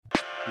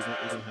We're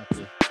gonna have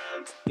to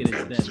get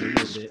into that in a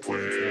little bit.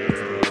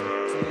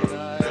 And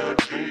I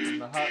both in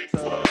the hot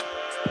tub.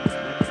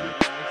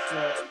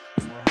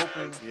 We're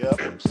hoping. Yep.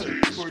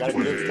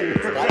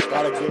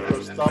 Gotta give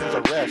those thumbs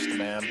a rest,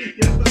 man.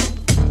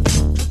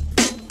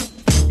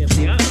 Yeah,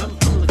 see, I'm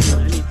looking. I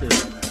need to.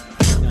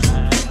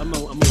 I'm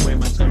gonna wear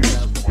my thumbs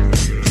out.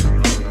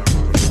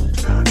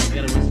 I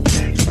gotta wear some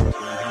jackets.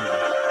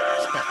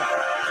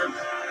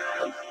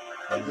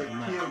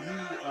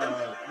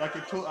 Like I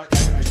told, I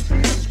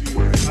teased you.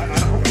 I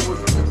hope it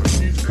wasn't too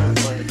confusing.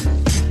 Like,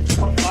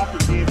 after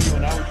DMU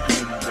and I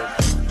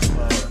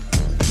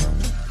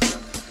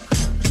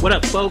was What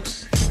up,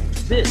 folks?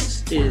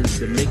 This is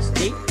the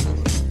mixtape.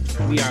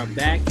 We are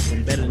back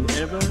and better than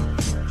ever.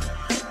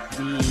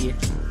 The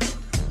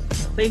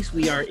place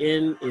we are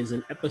in is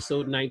in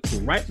episode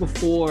 19, right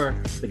before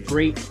the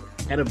great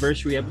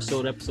anniversary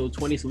episode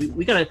 20. So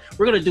we're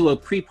gonna do a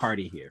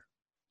pre-party here.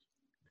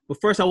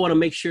 But first, I want to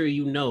make sure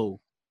you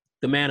know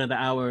the man of the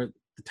hour,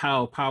 the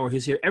Tower of Power,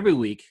 who's here every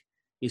week,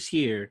 is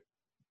here.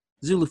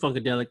 Zulu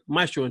Funkadelic,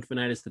 Maestro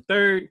Infinitus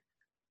III.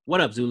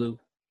 What up, Zulu?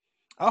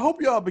 I hope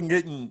y'all been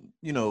getting,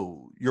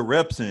 your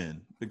reps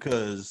in,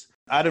 because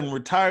I done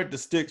retired the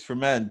sticks for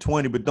Madden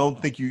 20, but don't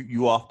think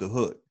you off the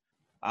hook.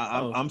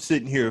 I'm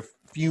sitting here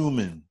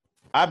fuming.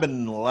 I've been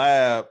in the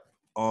lab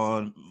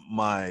on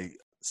my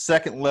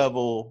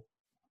secondary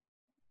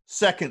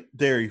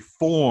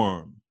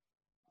form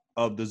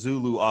of the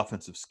Zulu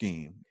offensive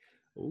scheme.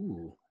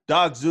 Ooh.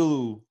 Doc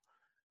Zulu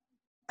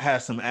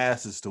has some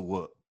asses to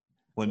whoop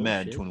when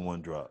Madden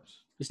 21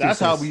 drops. That's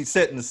how we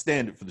setting the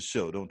standard for the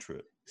show. Don't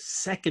trip.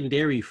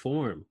 Secondary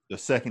form. The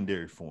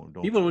secondary form.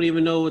 People don't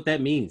even know what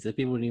that means. That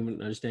people don't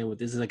even understand what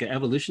this is. Like an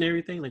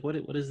evolutionary thing. Like what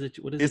is it?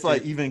 What is it's it?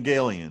 like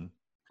Evangelion.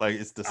 Like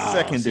it's the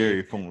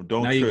secondary form.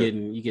 Don't now trip.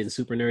 you're getting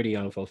super nerdy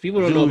on folks.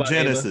 People don't Zulu know about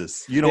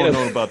Genesis. Ava. You don't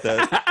know about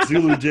that.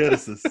 Zulu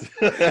Genesis.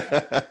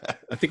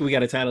 I think we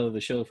got a title of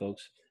the show,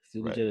 folks.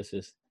 Zulu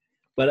Genesis.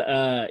 But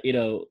I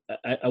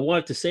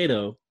wanted to say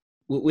though,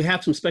 we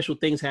have some special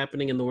things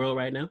happening in the world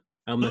right now.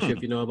 I'm not sure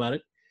if you know about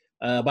it.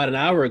 About an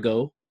hour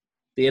ago,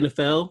 the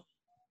NFL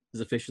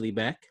is officially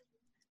back.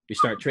 We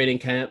start training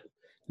camp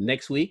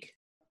next week.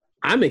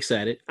 I'm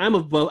excited. I'm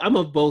of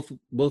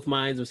both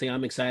minds. I'm saying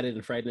I'm excited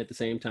and frightened at the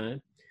same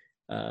time.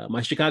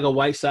 My Chicago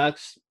White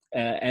Sox,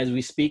 as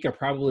we speak, are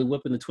probably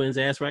whipping the Twins'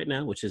 ass right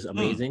now, which is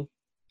amazing.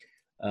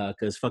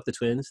 Because fuck the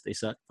Twins, they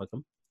suck. Fuck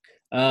them.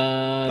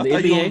 I The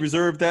thought NBA, you only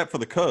reserved that for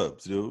the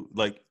Cubs, dude.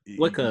 Like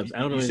what Cubs? I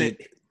don't know.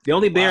 The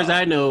only Bears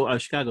I know are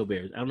Chicago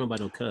Bears. I don't know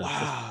about no Cubs.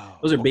 Wow.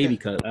 Those are baby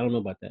Cubs. I don't know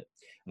about that.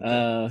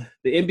 Okay.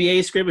 The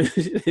NBA scrimmage,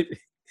 the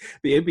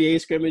NBA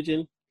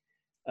scrimmaging,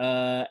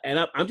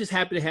 and I'm just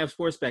happy to have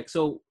sports back.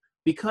 So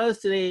because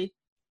today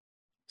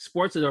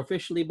sports are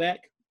officially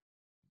back,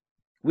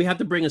 we have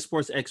to bring a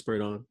sports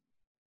expert on,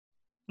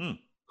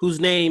 whose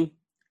name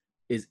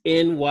is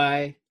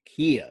N.Y.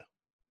 Kia.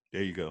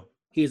 There you go.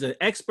 He's an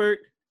expert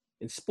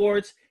in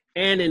sports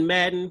and in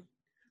Madden.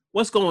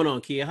 What's going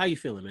on, Kia? How you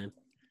feeling, man?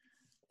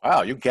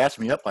 Wow, you gassed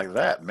me up like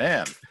that,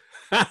 man.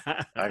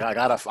 I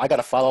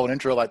gotta follow an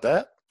intro like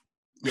that.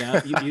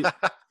 Yeah,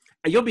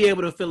 you'll be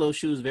able to fill those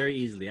shoes very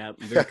easily. I'm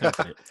very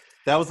confident.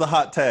 That was the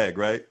hot tag,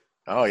 right?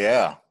 Oh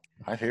yeah,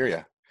 I hear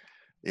you.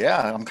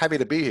 Yeah, I'm happy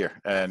to be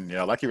here, and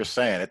like you were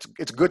saying,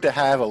 it's good to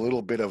have a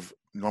little bit of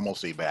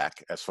normalcy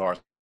back as far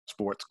as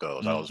sports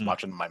goes. I was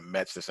watching my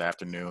Mets this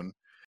afternoon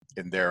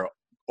in their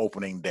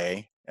opening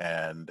day,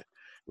 and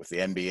with the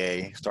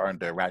NBA starting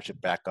to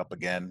ratchet back up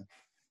again,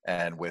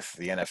 and with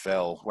the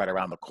NFL right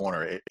around the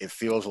corner, it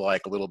feels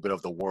like a little bit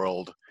of the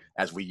world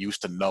as we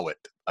used to know it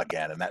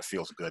again, and that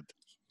feels good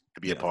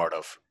to be a part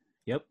of.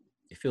 Yep,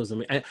 it feels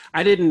amazing.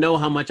 I didn't know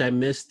how much I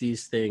missed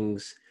these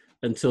things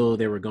until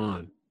they were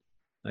gone.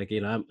 Like,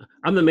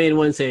 I'm the main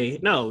one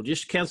saying, no,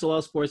 just cancel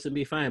all sports and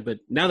be fine. But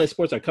now that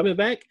sports are coming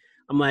back,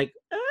 I'm like,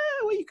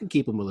 well, you can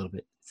keep them a little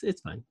bit.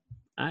 It's fine.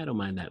 I don't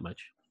mind that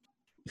much.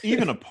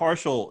 Even a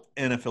partial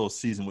NFL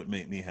season would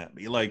make me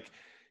happy. Like,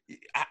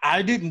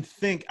 I didn't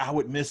think I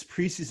would miss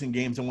preseason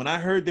games. And when I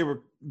heard they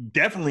were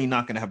definitely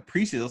not going to have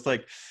preseason, I was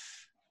like,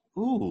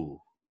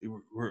 ooh,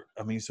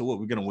 so what,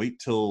 we're going to wait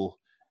till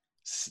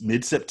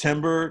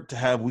mid-September to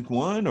have week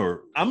one?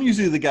 Or I'm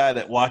usually the guy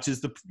that watches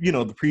the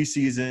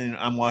preseason.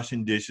 I'm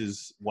washing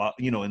dishes while,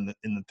 in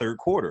the third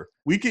quarter.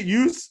 We could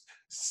use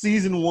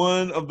season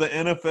one of the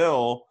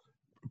NFL,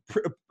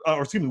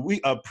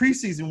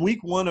 preseason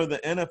week one of the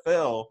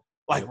NFL,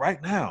 like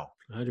right now.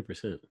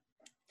 100%.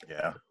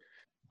 Yeah.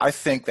 I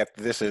think that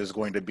this is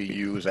going to be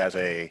used as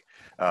a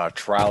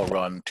trial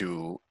run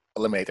to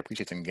eliminate the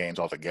preseason games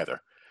altogether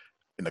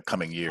in the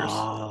coming years.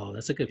 Oh,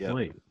 that's a good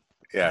point.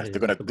 Yeah,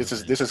 This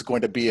is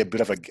going to be a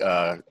bit of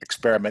a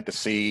experiment to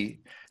see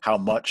how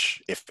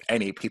much, if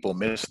any, people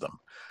miss them.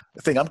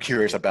 The thing I'm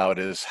curious about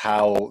is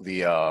how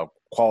the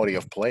quality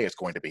of play is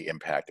going to be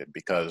impacted,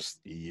 because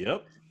the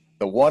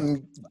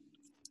one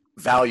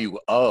value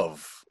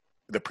of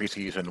the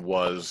preseason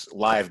was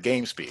live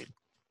game speed.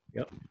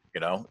 Yep.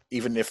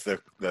 Even if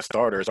the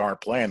starters aren't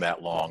playing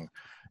that long,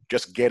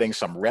 just getting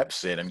some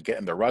reps in and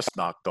getting the rust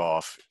knocked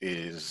off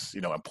is,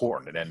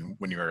 important. And then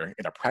when you're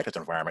in a practice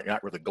environment, you're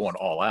not really going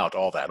all out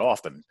all that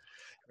often.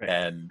 Right.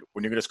 And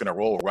when you're just going to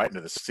roll right into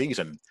the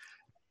season,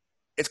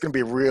 it's going to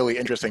be really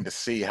interesting to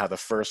see how the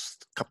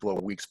first couple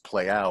of weeks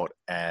play out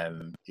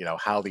and,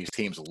 how these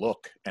teams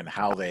look and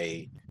how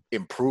they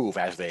improve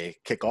as they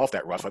kick off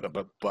that rust.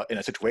 But in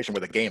a situation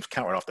where the games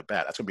count right off the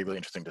bat, that's going to be really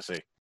interesting to see.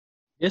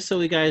 Just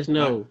so you guys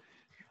know,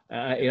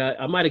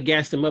 I might have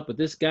gassed him up, but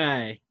this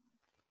guy,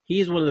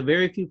 he's one of the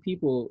very few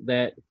people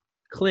that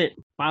Clint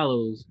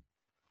follows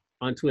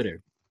on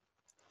Twitter.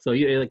 So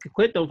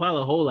Clint don't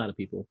follow a whole lot of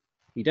people.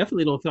 He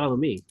definitely don't follow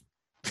me.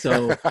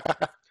 So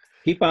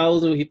he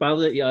follows him. He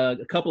follows a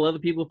couple other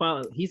people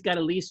follow. He's got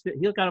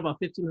about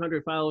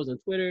 1,500 followers on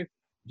Twitter,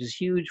 which is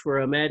huge for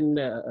a Madden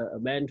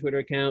Twitter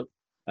account.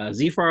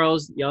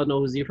 Z-Farls, y'all know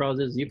who Z-Farls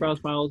is. Z-Farls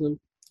follows him.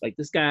 Like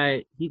this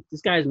guy's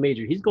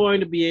major. He's going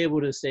to be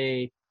able to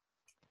say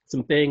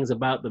some things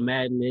about the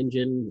Madden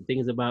engine,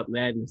 things about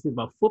Madden, things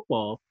about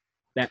football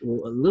that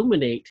will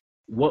illuminate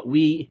what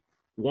we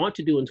want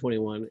to do in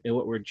 21 and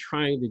what we're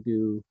trying to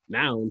do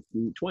now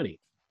in 20.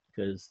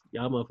 Because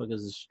y'all motherfuckers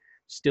is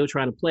still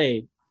trying to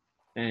play,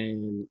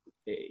 and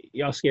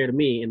y'all scared of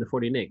me in the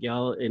 40 Nick.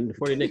 Y'all in the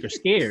 40 Nick are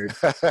scared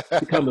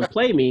to come and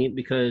play me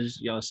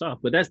because y'all are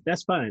soft. But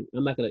that's fine.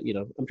 I'm not gonna,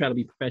 I'm trying to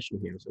be professional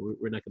here, so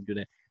we're not gonna do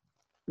that.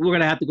 We're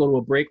gonna have to go to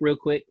a break real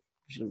quick.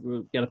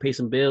 We gotta pay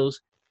some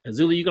bills.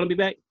 Azula, you gonna be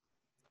back?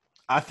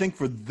 I think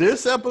for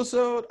this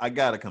episode, I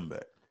gotta come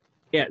back.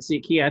 Yeah,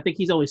 see, Kia, I think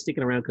he's only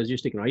sticking around because you're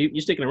sticking around.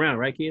 You're sticking around,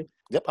 right, Kia?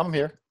 Yep, I'm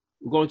here.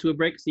 We're going to a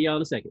break. See y'all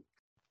in a second.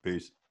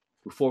 Peace.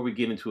 Before we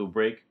get into a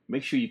break,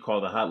 make sure you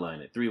call the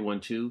hotline at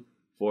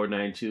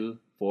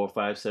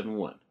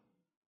 312-492-4571.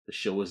 The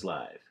show is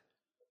live.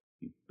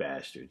 You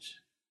bastards.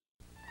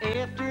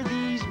 After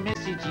these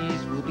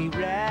messages, we'll be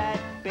right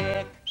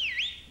back.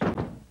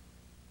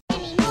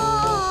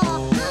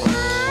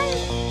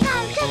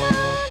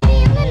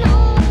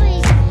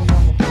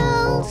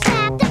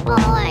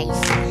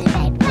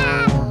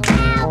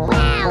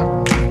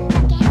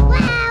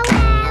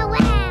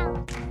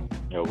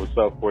 What's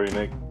up, 40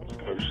 Nick? It's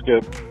Coach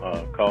Skip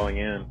calling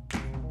in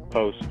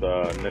post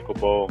Nickel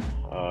Bowl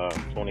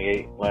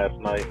 28 last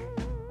night.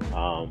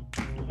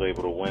 Was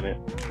able to win it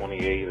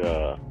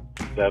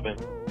 28-7.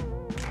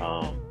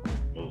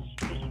 Was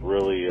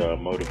really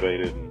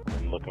motivated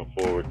and looking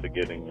forward to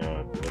getting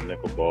to the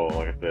Nickel Bowl.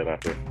 Like I said,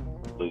 after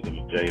losing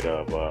to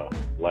Jada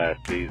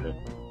last season,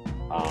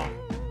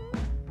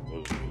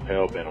 was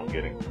hell-bent on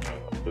getting to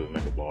the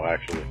Nickel Bowl,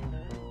 actually.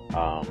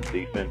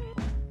 Defense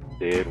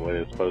did what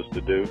it's supposed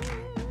to do.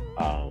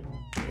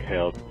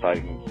 Held the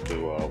Titans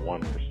to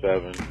 1 for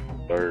 7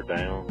 on third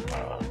down.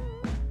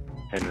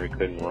 Henry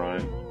couldn't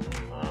run.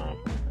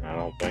 And I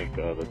don't think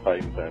the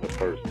Titans had a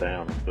first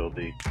down until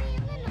the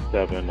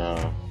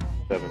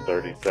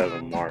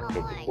 7:37 mark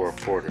of the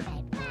fourth quarter.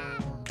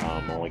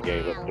 Only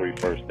gave up 3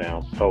 first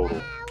downs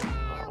total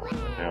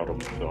and held them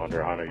to under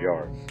 100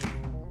 yards.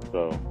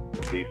 So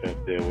the defense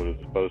did what it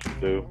was supposed to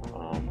do.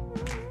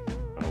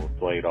 We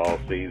played all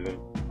season.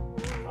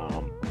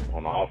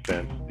 On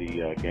offense,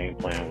 the game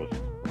plan was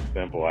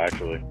simple,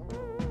 actually.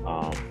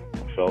 I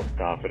felt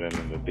confident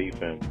in the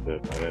defense that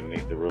I didn't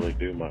need to really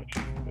do much,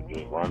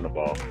 just run the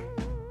ball.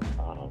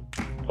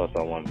 Plus,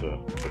 I wanted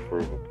to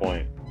prove a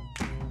point.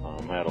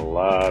 Had a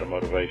lot of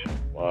motivation,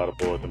 a lot of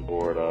bulletin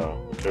board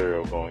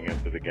material going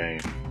into the game.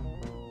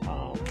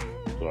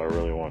 So I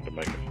really wanted to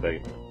make a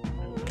statement,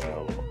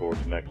 and looking forward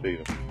to next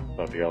season.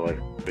 Talk to y'all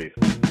later. Peace.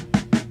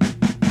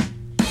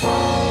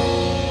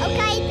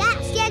 Okay,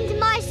 that's the end of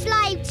my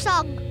slave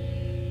song.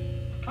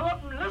 Come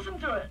up and listen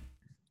to it.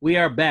 We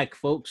are back,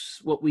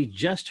 folks. What we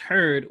just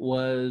heard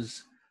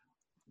was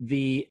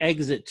the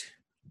exit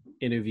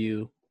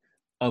interview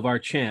of our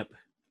champ,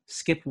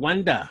 Skip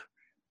Wanda,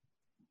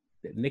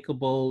 the Nickel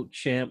Bowl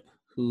champ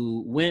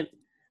who went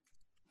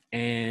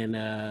and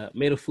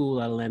made a fool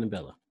out of Landon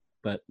Bella.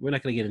 But we're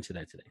not going to get into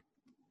that today.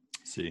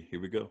 See,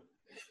 here we go.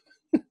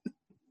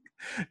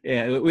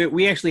 Yeah,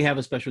 we actually have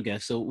a special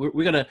guest, so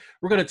we're gonna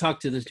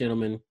talk to this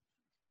gentleman.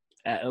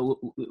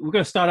 We're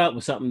gonna start out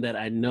with something that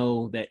I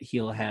know that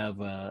he'll have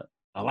a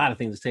lot of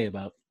things to say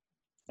about.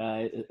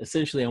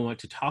 Essentially, I want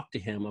to talk to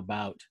him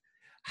about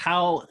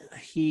how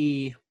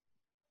he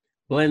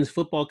blends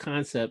football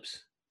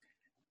concepts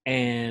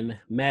and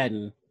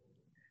Madden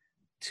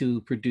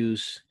to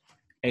produce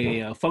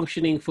a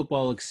functioning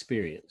football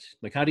experience.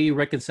 Like, how do you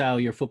reconcile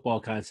your football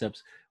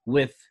concepts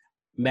with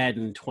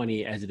Madden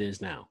 20 as it is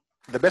now?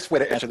 The best way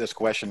to answer this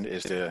question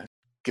is to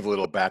give a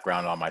little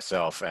background on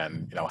myself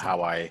and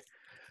how I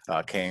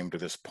came to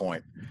this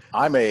point.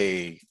 I'm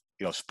a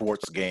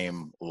sports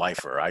game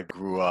lifer. I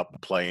grew up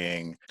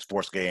playing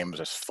sports games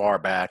as far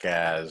back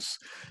as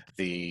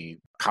the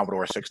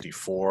Commodore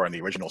 64 and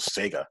the original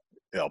Sega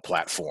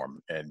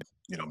platform. And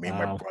me and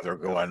my brother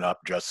growing up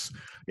just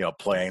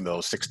playing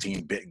those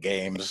 16-bit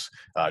games,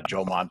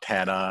 Joe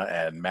Montana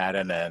and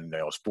Madden and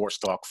Sports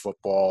Talk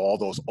Football, all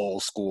those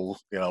old school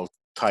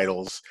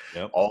titles,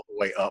 Yep. all the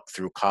way up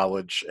through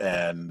college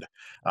and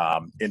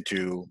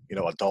into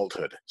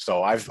adulthood.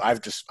 So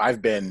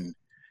I've been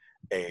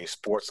a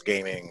sports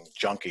gaming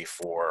junkie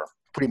for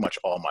pretty much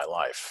all my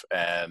life,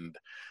 and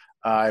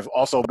I've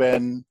also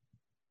been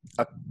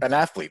an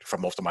athlete for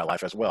most of my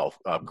life as well.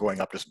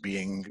 Growing up, just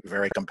being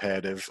very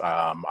competitive.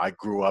 I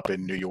grew up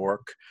in New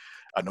York,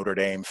 a Notre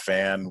Dame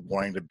fan,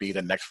 wanting to be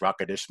the next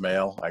Rocket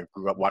Ismail. I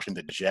grew up watching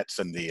the Jets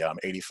and the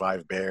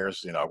 '85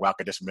 Bears.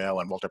 Rocket Ismail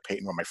and Walter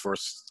Payton were my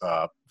first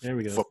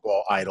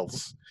football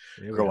idols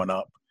growing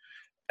up,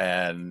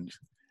 and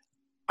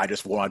I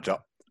just wanted to.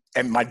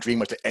 And my dream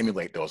was to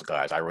emulate those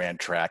guys. I ran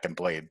track and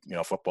played,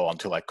 football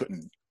until I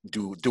couldn't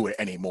do it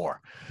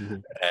anymore. Mm-hmm.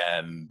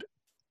 And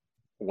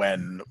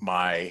when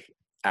my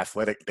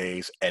athletic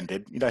days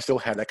ended, I still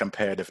had that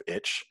competitive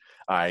itch.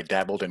 I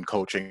dabbled in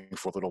coaching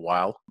for a little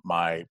while.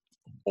 My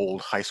old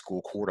high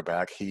school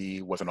quarterback,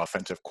 he was an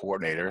offensive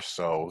coordinator,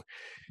 so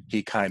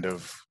he kind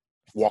of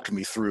walked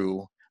me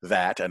through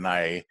that, and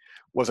I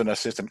was an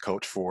assistant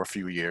coach for a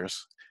few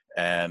years.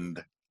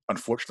 And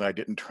unfortunately, I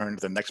didn't turn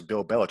to the next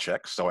Bill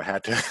Belichick, so I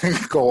had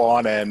to go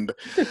on and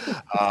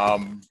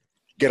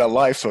get a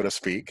life, so to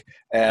speak.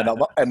 And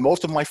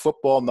most of my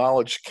football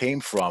knowledge came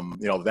from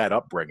that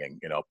upbringing,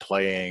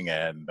 playing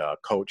and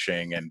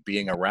coaching and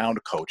being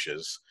around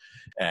coaches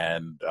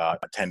and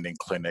attending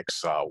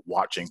clinics,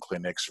 watching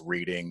clinics,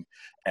 reading.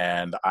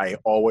 And I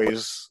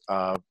always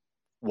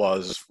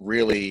was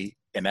really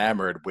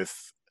enamored with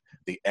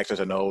the X's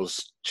and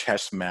O's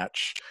chess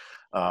match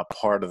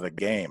part of the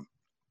game.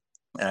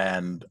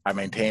 And I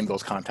maintained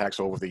those contacts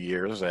over the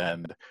years,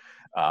 and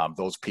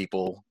those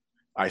people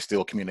I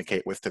still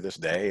communicate with to this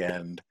day.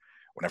 And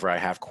whenever I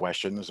have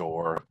questions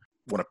or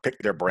want to pick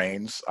their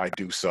brains, I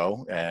do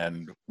so,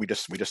 and we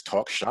just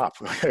talk shop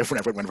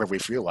whenever we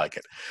feel like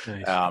it.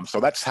 Nice. So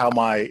that's how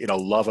my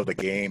love of the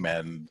game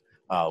and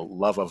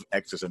love of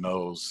X's and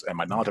O's and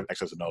my knowledge of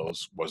X's and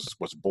O's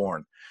was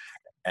born.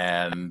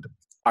 And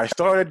I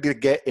started to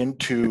get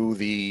into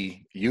the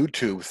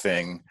YouTube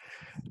thing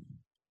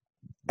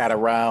at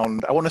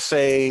around, I want to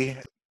say,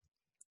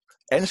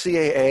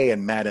 NCAA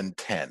and Madden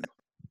 10.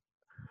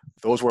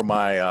 Those were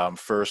my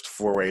first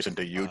forays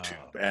into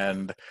YouTube. Wow.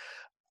 And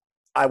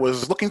I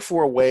was looking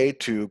for a way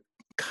to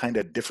kind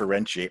of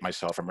differentiate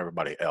myself from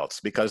everybody else,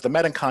 because the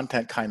Madden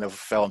content kind of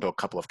fell into a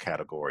couple of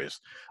categories.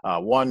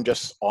 One,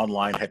 just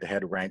online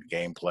head-to-head ranked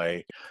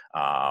gameplay,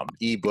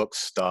 ebook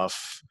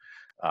stuff.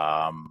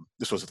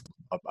 This was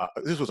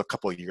a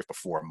couple of years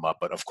before MUT,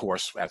 but of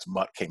course, as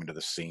MUT came into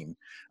the scene,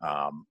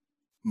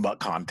 MUT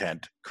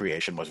content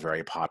creation was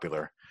very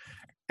popular,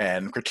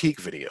 and critique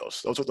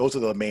videos. Those are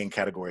the main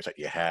categories that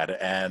you had.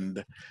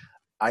 And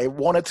I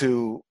wanted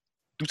to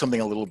do something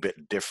a little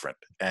bit different.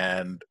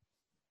 And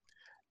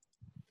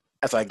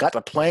as I got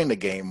to playing the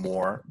game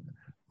more,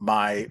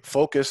 my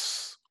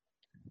focus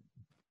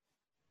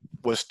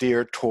was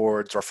steered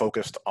towards or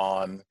focused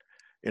on,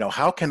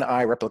 how can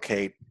I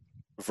replicate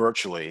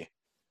virtually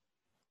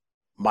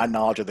my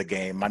knowledge of the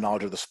game, my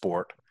knowledge of the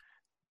sport,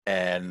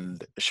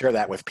 and share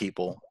that with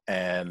people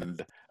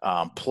and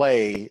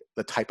play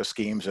the type of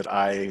schemes that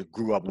I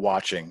grew up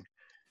watching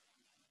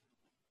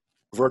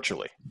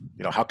virtually.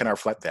 How can I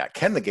reflect that?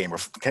 Can the game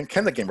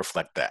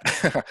reflect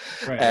that?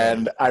 Right.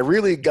 And I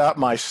really got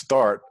my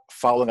start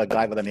following a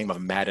guy by the name of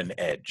Madden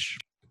Edge.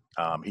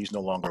 He's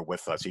no longer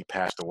with us. He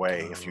passed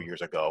away a few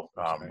years ago.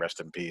 Rest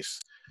in peace.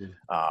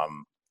 Yeah.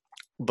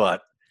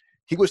 But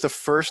he was the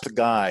first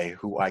guy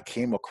who I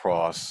came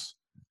across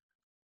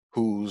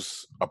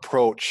whose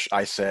approach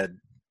I said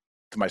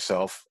to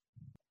myself,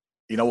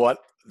 you know what?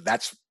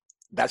 That's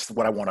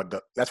what I want to do.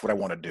 That's what I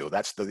want to do.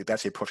 That's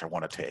the approach I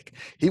want to take.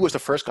 He was the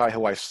first guy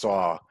who I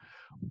saw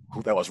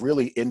that was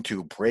really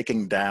into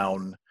breaking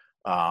down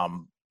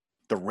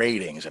the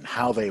ratings and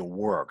how they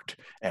worked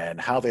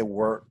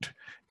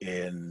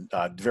in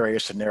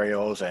various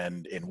scenarios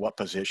and in what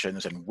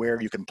positions and where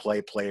you can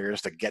play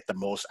players to get the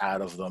most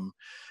out of them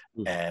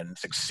and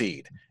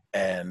succeed.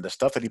 And the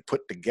stuff that he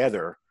put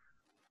together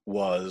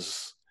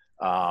was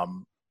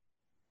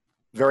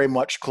very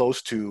much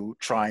close to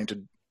trying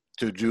to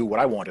do what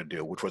I wanted to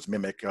do, which was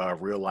mimic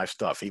real life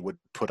stuff. He would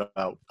put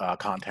out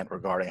content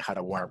regarding how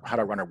to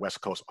run a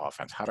West Coast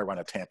offense, how to run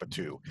a Tampa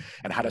 2,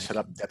 and how to set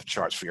up depth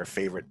charts for your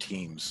favorite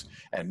teams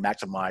and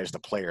maximize the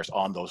players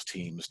on those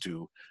teams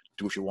to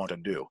do what you want to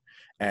do.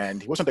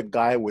 And he wasn't a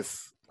guy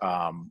with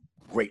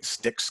great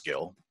stick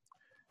skill.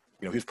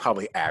 He was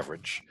probably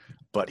average,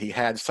 but he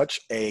had such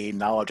a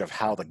knowledge of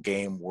how the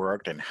game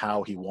worked and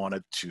how he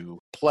wanted to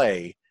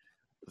play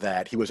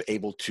that he was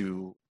able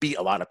to beat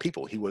a lot of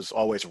people. He was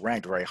always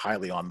ranked very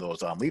highly on those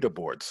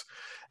leaderboards.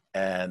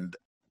 And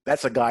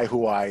that's a guy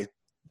who I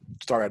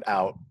started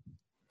out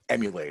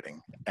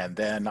emulating. And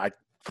then I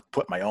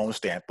put my own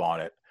stamp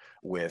on it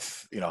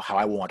with, how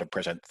I want to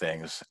present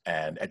things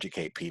and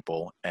educate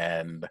people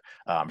and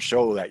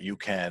show that you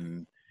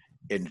can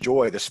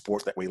enjoy the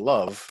sport that we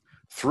love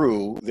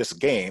through this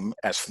game.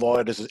 As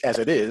flawed as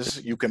it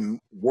is, you can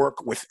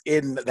work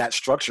within that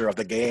structure of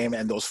the game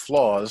and those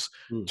flaws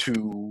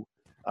to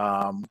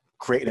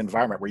create an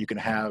environment where you can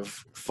have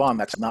fun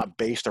that's not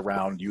based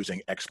around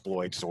using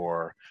exploits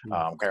or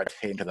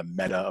gravitating to the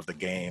meta of the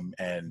game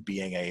and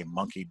being a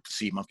monkey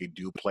see, monkey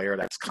do player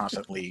that's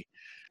constantly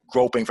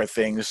groping for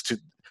things to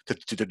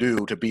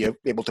do to be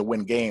able to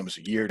win games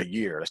year to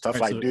year. The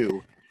stuff I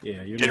do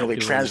generally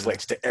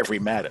translates to every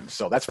Madden.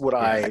 So that's what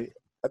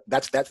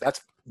that's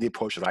the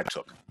approach that I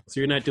took. So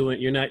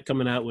you're not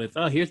coming out with,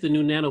 oh, here's the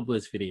new Nano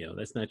Blitz video.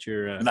 That's not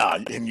your. Nah,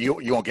 and you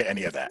won't get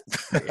any of that.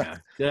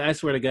 Yeah, I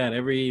swear to God,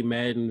 every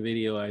Madden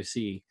video I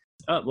see,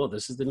 oh, well,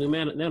 this is the new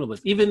Nano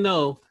Blitz. Even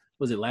though,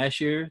 was it last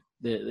year?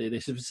 They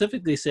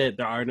specifically said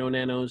there are no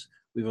nanos.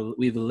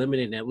 We've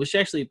eliminated that, which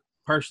actually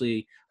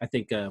partially I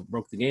think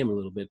broke the game a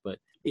little bit. But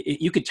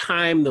you could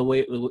time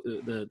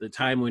the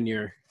time when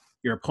your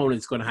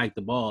opponent's going to hike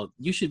the ball.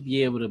 You should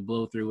be able to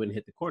blow through and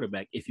hit the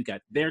quarterback if you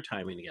got their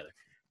timing together.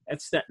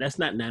 That's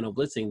not nano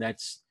blitzing.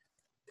 That's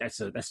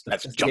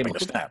jumping the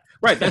snap.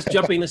 Right, that's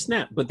jumping the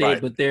snap. But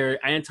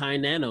their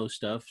anti-nano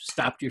stuff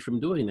stopped you from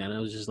doing that. And I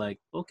was just like,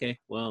 okay,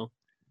 well,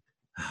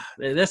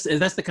 that's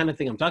the kind of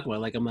thing I'm talking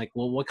about. Like, I'm like,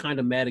 well, what kind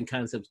of Madden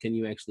concepts can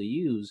you actually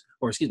use,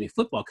 or excuse me,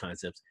 football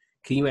concepts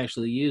can you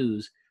actually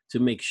use to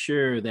make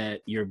sure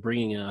that you're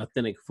bringing an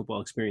authentic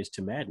football experience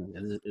to Madden?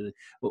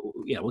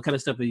 What kind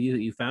of stuff have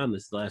you found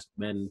this last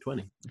Madden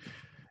 20?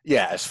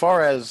 Yeah, as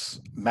far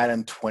as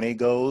Madden 20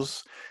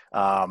 goes,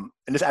 and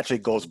this actually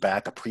goes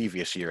back a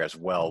previous year as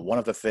well, one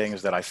of the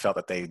things that I felt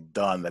that they've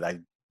done that I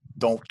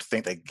don't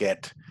think they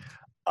get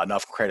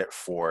enough credit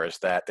for is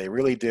that they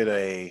really did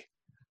a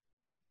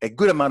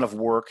good amount of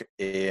work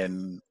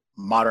in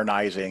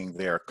modernizing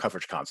their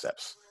coverage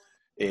concepts.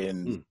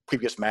 In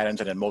previous Maddens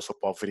and in most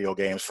football video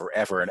games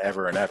forever and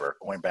ever and ever,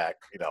 going back,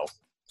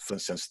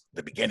 since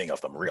the beginning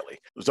of them, really.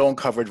 Zone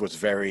coverage was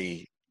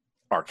very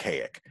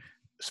archaic.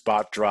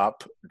 Spot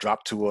drop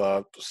to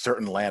a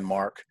certain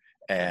landmark,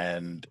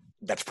 and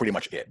that's pretty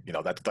much it.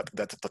 That's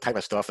the type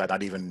of stuff that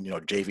not even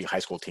JV high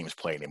school teams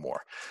play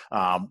anymore.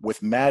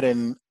 With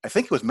Madden, I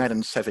think it was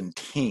Madden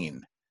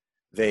 17,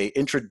 they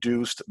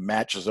introduced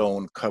match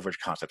zone coverage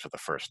concepts for the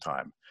first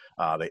time.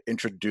 They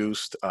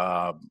introduced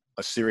a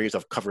series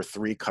of cover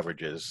 3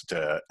 coverages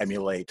to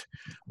emulate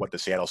what the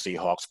Seattle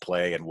Seahawks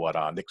play and what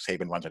Nick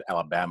Saban runs at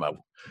Alabama,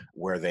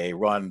 where they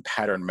run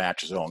pattern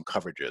match zone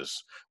coverages,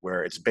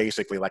 where it's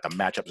basically like a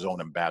matchup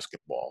zone in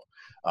basketball.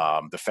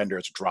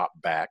 Defenders drop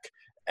back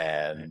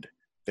and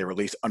they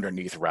release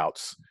underneath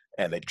routes,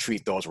 and they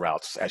treat those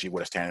routes as you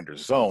would a standard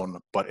zone.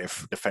 But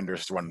if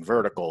defenders run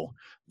vertical,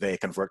 they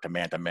convert to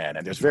man-to-man.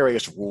 And there's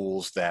various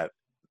rules that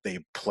they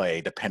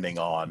play depending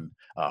on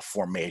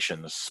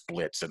formations,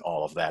 splits, and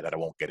all of that I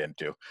won't get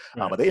into.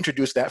 But they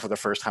introduced that for the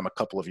first time a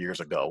couple of years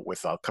ago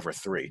with cover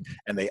 3.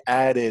 And they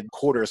added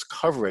quarters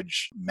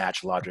coverage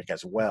match logic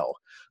as well.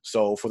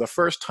 So for the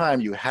first time,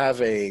 you have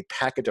a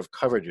package of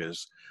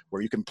coverages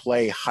where you can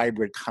play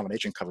hybrid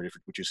combination coverage,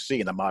 which you see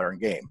in the modern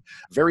game.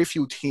 Very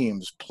few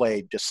teams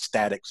play just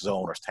static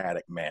zone or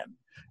static man.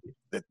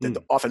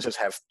 The offenses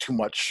have too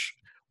much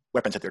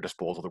weapons at their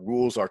disposal. The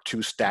rules are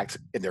too stacked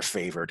in their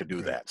favor to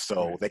do that.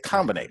 So they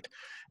combinate.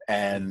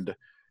 And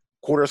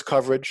quarters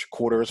coverage,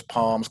 quarters,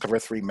 palms, cover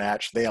 3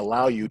 match, they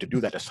allow you to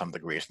do that to some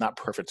degree. It's not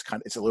perfect.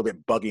 It's a little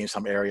bit buggy in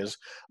some areas,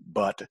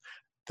 but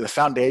the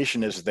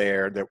foundation is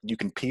there that you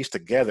can piece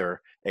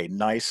together a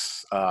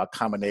nice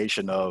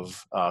combination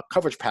of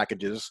coverage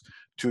packages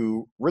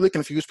to really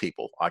confuse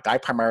people. Like, I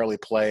primarily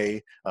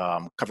play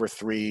cover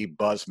 3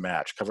 buzz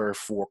match, cover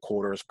 4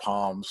 quarters,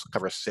 palms,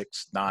 cover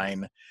 6,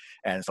 9,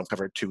 and some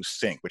cover 2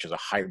 sync, which is a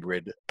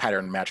hybrid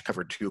pattern match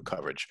cover 2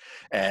 coverage.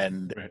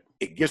 And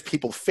it gives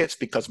people fits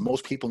because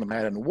most people in the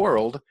Madden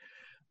world,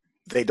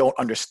 they don't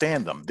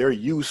understand them. They're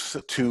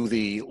used to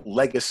the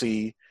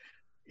legacy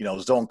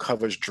zone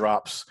coverage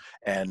drops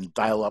and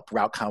dial up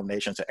route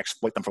combinations to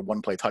exploit them for one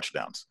play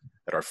touchdowns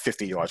that are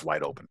 50 yards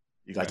wide open.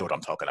 You guys know what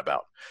I'm talking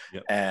about.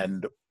 Yep.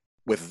 And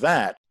with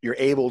that, you're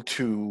able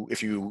to,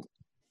 if you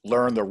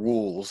learn the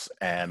rules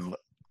and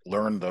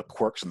learn the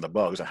quirks and the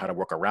bugs and how to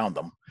work around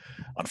them,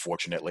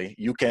 unfortunately,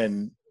 you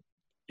can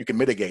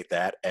mitigate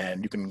that,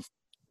 and you can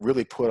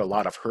really put a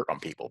lot of hurt on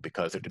people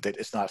because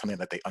it's not something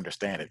that they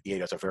understand. And EA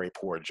does a very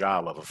poor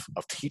job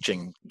of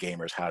teaching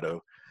gamers how to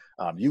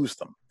use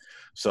them.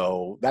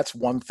 So that's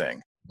one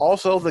thing.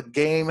 Also, the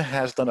game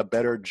has done a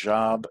better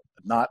job,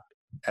 not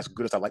as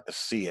good as I'd like to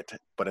see it,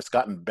 but it's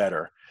gotten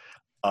better,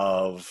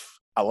 of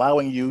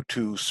allowing you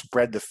to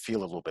spread the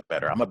field a little bit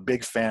better. I'm a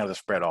big fan of the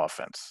spread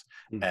offense.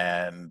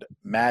 And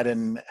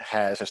Madden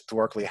has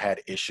historically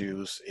had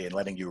issues in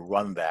letting you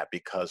run that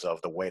because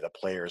of the way the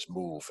players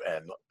move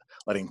and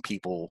letting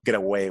people get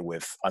away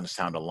with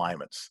unsound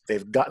alignments.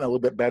 They've gotten a little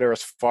bit better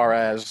as far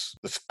as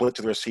the split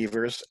to the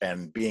receivers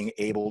and being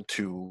able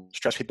to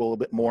stretch people a little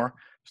bit more.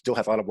 Still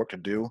have a lot of work to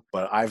do,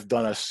 but I've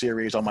done a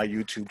series on my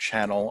YouTube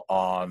channel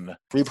on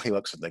 3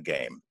 playbooks in the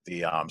game: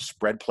 the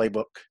spread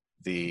playbook,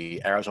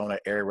 the Arizona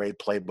air raid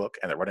playbook,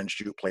 and the run and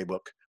shoot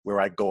playbook,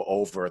 where I go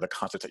over the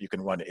concepts that you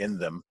can run in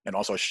them and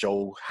also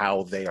show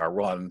how they are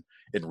run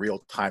in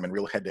real time in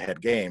real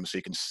head-to-head games, so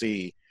you can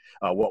see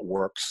what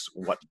works,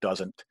 what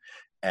doesn't,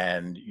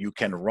 and you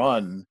can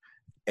run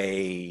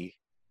a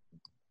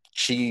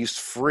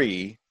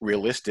cheese-free,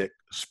 realistic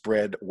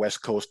spread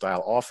West Coast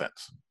style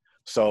offense.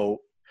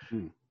 So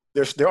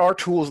there are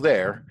tools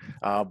there,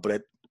 but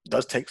it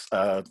does take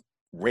a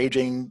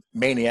raging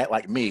maniac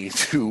like me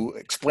to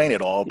explain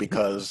it all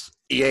because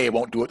EA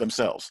won't do it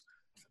themselves.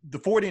 The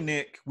 40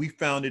 Nick, we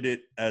founded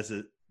it as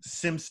a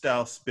sim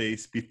style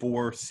space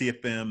before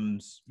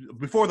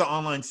the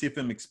online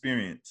CFM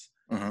experience.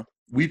 Mm-hmm.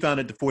 We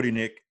founded the 40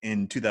 Nick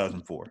in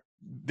 2004.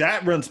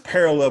 That runs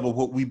parallel with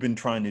what we've been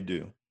trying to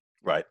do.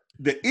 Right.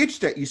 The itch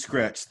that you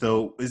scratch,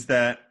 though, is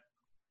that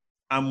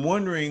I'm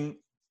wondering,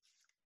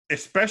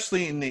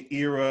 especially in the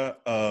era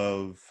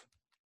of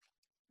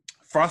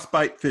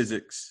frostbite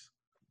physics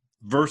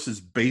versus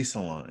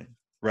baseline,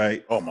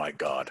 right? Oh my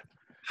God.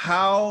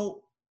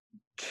 How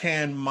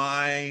can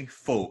my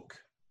folk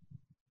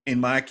in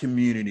my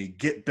community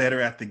get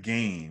better at the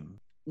game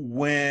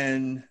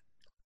when,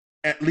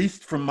 at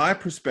least from my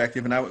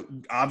perspective, and I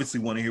would obviously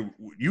want to hear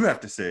what you have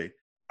to say,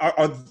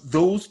 are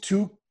those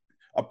two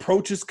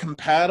approaches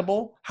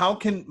compatible? How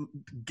can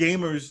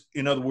gamers,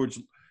 in other words,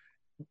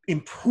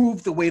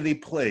 improve the way they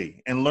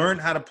play and learn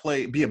how to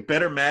play, be a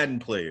better Madden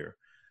player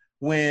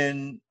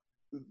when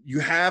you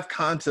have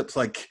concepts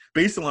like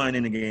baseline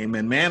in the game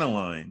and mana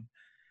line,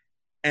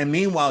 and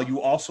meanwhile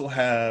you also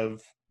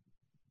have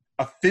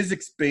a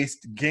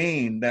physics-based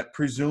game that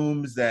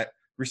presumes that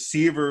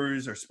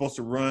receivers are supposed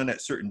to run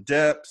at certain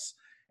depths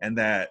and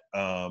that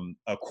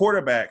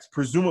quarterbacks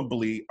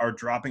presumably are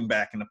dropping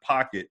back in the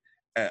pocket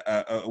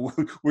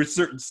with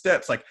certain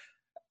steps. Like,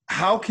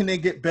 how can they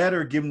get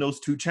better given those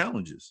two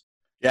challenges?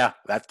 Yeah,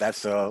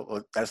 that's a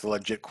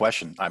legit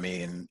question. I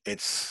mean,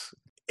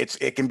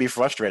 it can be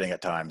frustrating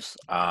at times.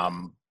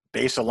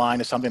 Baseline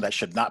is something that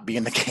should not be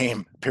in the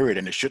game, period,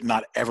 and it should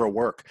not ever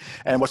work.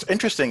 And what's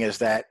interesting is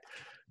that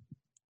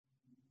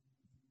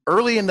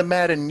early in the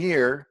Madden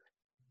year,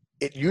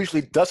 it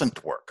usually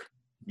doesn't work.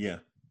 Yeah.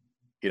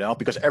 You know,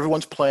 because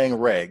everyone's playing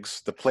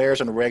regs. The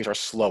players in regs are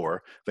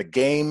slower. The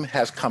game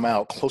has come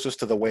out closest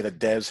to the way the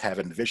devs have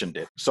envisioned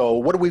it. So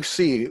what do we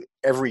see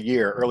every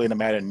year, early in the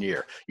Madden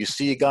year? You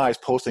see guys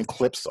posting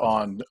clips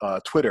on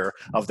Twitter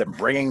of them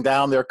bringing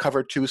down their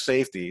cover 2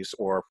 safeties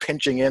or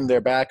pinching in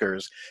their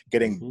backers,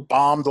 getting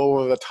bombed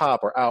over the top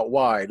or out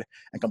wide,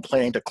 and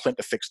complaining to Clint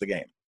to fix the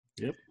game.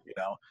 Yep. You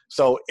know,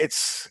 so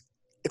it's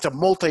a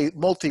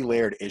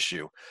multi-layered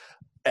issue.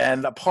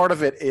 And a part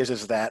of it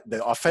is that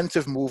the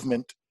offensive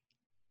movement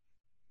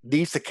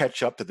needs to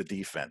catch up to the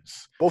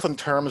defense, both in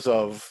terms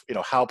of, you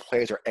know, how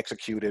plays are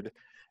executed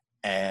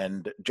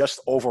and just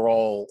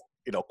overall,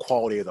 you know,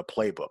 quality of the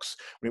playbooks.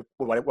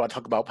 When I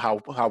talk about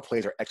how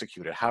plays are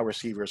executed, how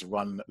receivers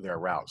run their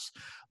routes,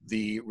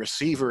 the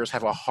receivers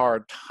have a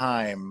hard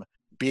time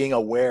being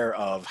aware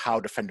of how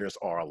defenders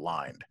are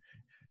aligned.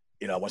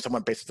 You know, when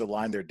someone bases the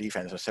line their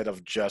defense, instead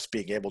of just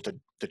being able to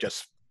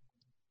just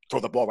throw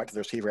the ball right to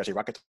the receiver as he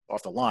rockets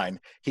off the line,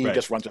 he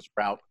just runs his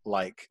route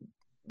like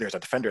there's a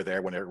defender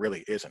there when there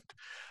really isn't.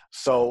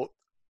 So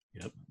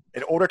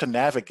in order to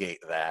navigate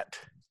that,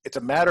 it's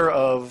a matter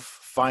of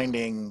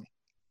finding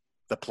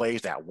the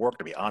plays that work,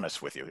 to be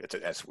honest with you. It's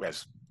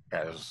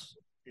as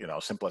you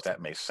know, simple as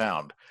that may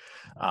sound.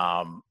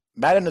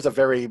 Madden is a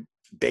very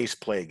base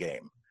play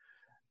game.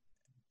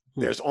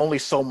 There's only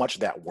so much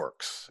that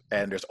works,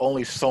 and there's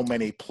only so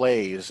many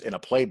plays in a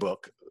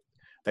playbook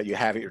that you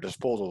have at your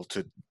disposal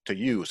to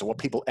use. So what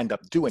people end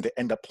up doing, they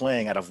end up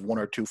playing out of 1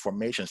 or 2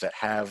 formations that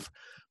have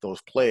those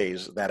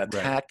plays that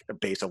attack a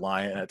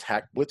baseline and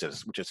attack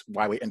blitzes, which is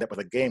why we end up with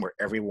a game where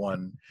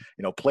everyone,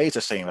 you know, plays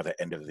the same at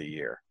the end of the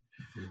year.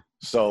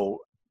 So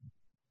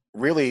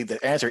really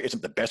the answer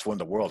isn't the best one in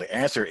the world. The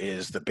answer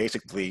is to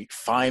basically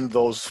find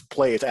those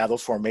plays out of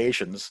those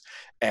formations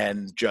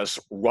and just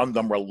run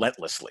them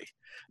relentlessly.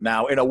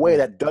 Now, in a way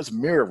that does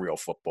mirror real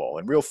football.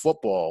 In real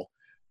football,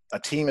 a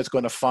team is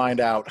going to find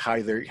out how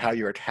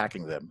you're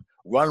attacking them,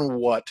 run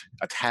what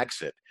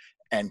attacks it,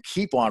 and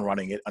keep on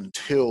running it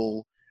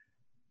until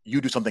you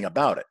do something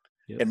about it.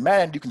 Yep. In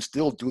Madden, you can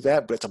still do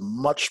that, but it's a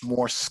much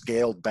more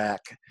scaled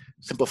back,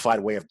 simplified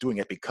way of doing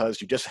it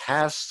because you just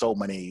have so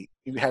many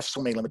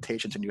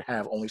limitations and you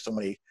have only so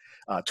many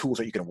tools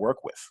that you can work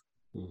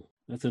with.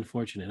 That's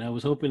unfortunate. I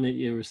was hoping that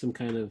there was some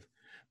kind of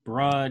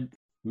broad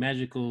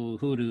magical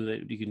hoodoo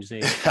that you can say.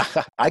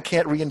 I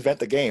can't reinvent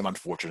the game,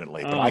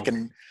 unfortunately, but I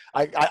can.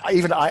 I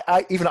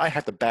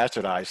have to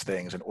bastardize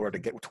things in order to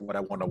get to what I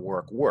want to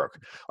work.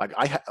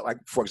 Like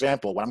for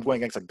example, when I'm going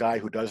against a guy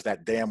who does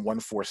that damn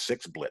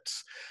 1-4-6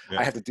 blitz,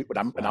 I have to do.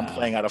 I'm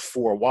playing out of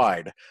 4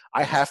 wide.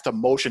 I have to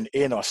motion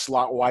in a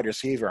slot wide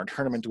receiver and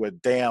turn him into a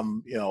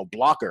damn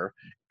blocker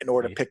in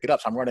order to pick it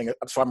up. So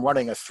I'm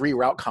running a 3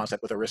 route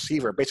concept with a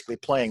receiver basically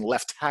playing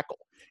left tackle.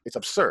 It's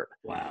absurd.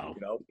 Wow.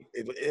 You know,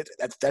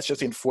 that's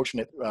just the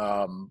unfortunate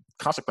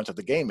consequence of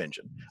the game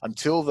engine.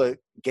 Until the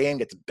game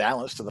gets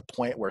balanced to the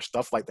point where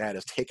stuff like that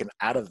is taken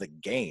out of the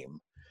game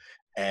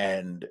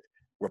and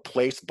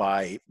replaced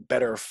by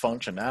better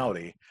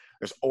functionality,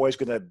 there's always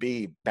going to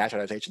be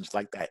bastardizations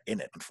like that in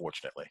it,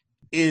 unfortunately.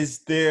 Is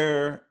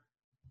there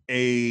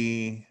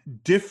a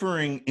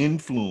differing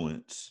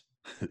influence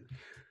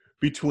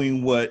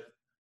between what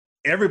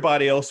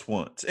everybody else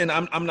wants, and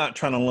I'm not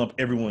trying to lump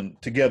everyone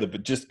together,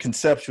 but just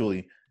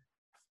conceptually,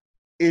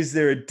 is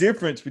there a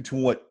difference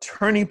between what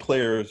tourney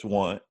players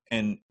want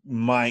and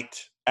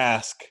might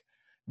ask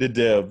the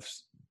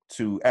devs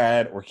to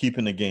add or keep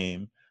in the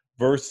game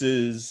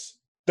versus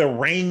the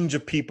range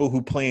of people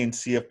who play in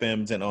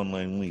CFMs and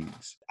online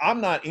leagues? I'm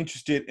not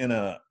interested in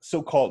a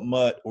so-called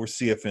MUT or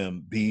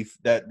CFM beef.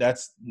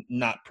 That's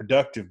not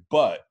productive,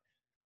 but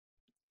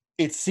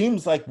it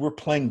seems like we're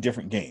playing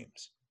different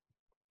games.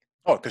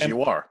 Oh, because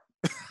you are.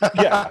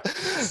 Yeah.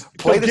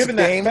 Play so this given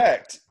game.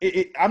 that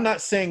fact, I'm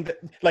not saying that,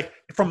 like,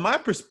 from my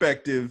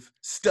perspective,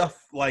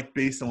 stuff like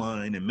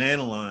baseline and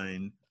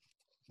Manaline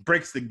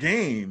breaks the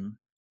game.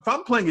 If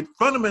I'm playing a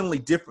fundamentally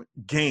different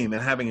game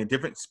and having a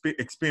different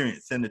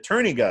experience than the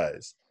tourney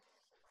guys,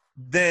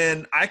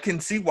 then I can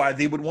see why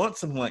they would want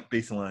something like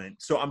baseline.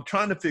 So I'm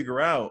trying to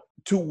figure out,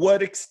 to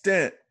what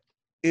extent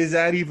is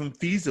that even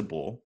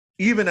feasible,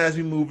 even as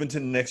we move into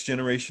the next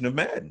generation of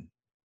Madden?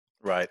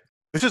 Right.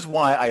 This is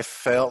why I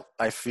feel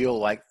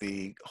like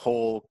the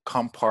whole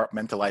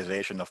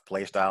compartmentalization of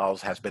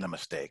playstyles has been a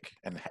mistake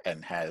and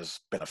has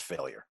been a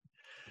failure.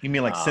 You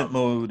mean like synth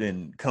mode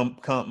and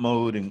comp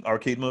mode and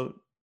arcade mode?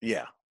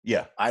 Yeah.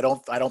 Yeah. I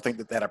don't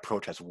think that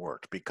approach has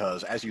worked,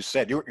 because, as you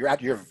said,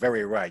 you're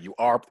very right.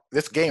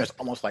 This game is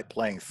almost like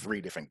playing 3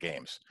 different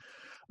games.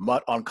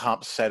 MUT on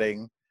comp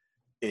setting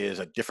is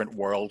a different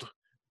world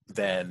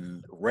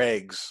than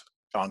regs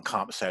on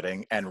comp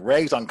setting, and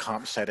regs on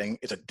comp setting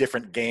is a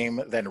different game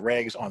than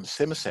regs on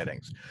sim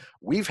settings.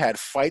 We've had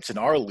fights in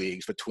our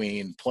leagues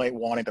between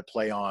wanting to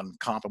play on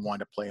comp and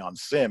wanting to play on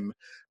sim,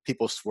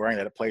 people swearing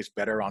that it plays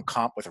better on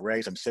comp with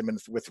regs and sim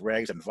with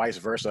regs and vice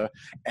versa,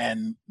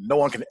 and no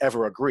one can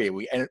ever agree.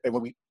 We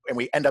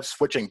end up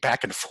switching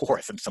back and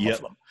forth in some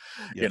of them,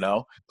 you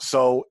know?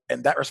 So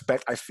in that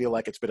respect, I feel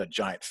like it's been a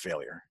giant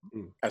failure.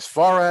 As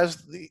far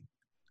as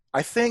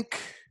I think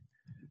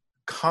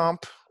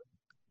comp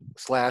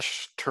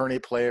 / tourney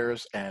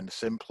players and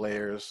sim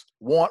players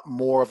want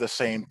more of the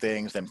same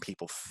things than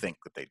people think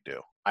that they do.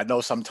 I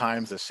know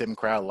sometimes the sim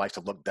crowd likes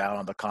to look down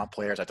on the comp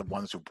players as the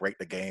ones who break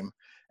the game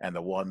and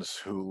the ones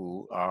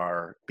who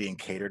are being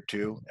catered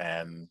to,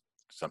 and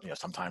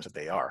sometimes that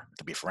they are,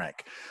 to be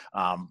frank.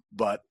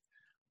 But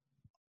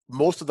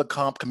most of the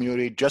comp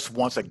community just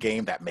wants a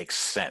game that makes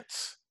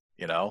sense,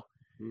 you know?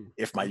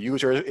 If my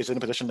user is in a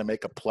position to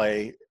make a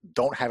play,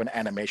 don't have an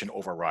animation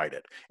override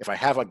it. If I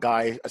have a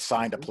guy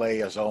assigned to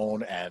play a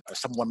zone and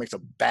someone makes a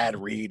bad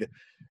read,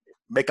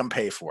 make them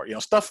pay for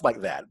it. Stuff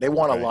like that. They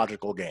want a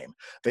logical game.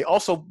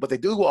 But they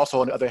do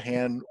also, on the other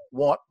hand,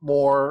 want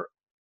more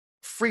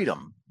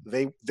freedom.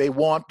 They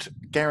want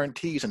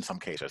guarantees in some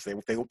cases. They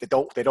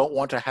don't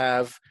want to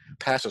have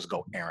passes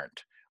go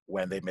errant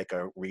when they make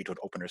a read to an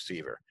open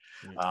receiver.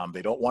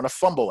 They don't want to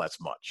fumble as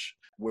much.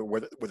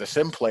 Where the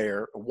sim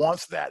player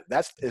wants that.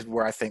 That is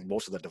where I think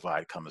most of the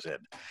divide comes in.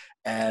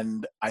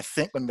 And I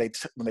think when they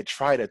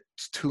try to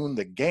tune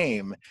the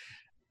game,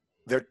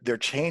 their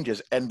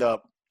changes end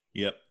up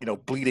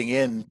bleeding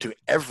into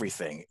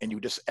everything, and you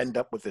just end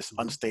up with this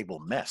unstable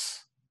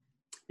mess.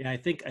 Yeah, I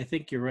think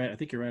you're right. I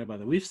think you're right about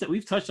that.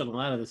 We've touched on a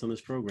lot of this on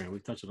this program.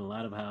 We've touched on a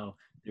lot of how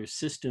there's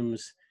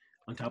systems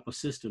on top of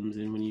systems,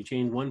 and when you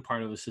change one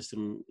part of a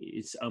system,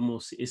 it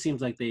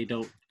seems like they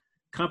don't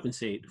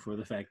compensate for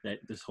the fact that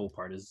this whole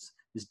part is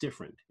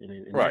different,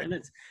 and right. And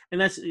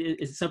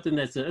it's something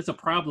that's a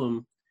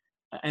problem,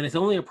 and it's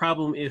only a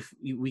problem if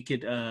we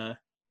could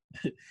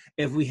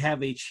if we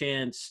have a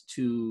chance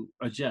to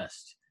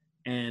adjust,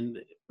 and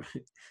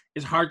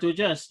it's hard to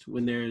adjust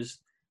when there's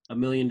a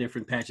million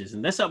different patches,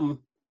 and that's something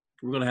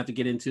we're gonna have to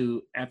get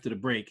into after the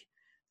break.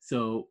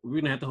 So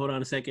we're gonna have to hold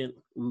on a second.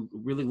 We're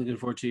really looking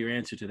forward to your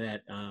answer to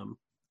that.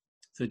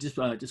 So just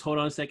hold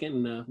on a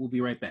second, and we'll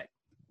be right back.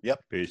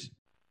 Yep. Peace.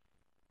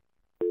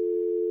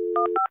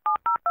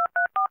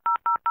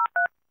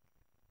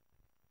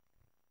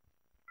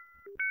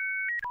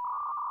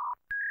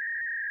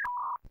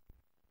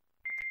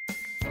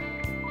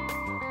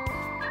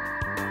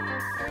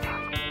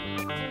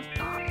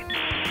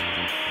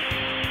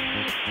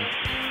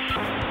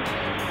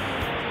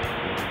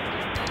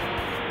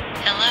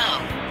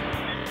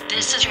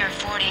 This is your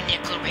 40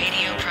 Nickel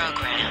radio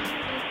program.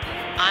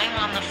 I'm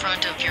on the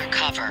front of your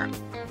cover.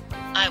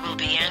 I will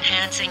be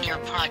enhancing your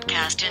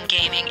podcast and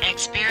gaming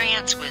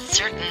experience with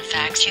certain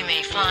facts you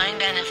may find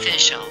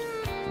beneficial.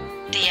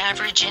 The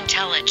average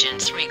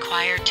intelligence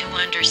required to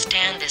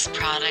understand this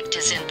product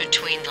is in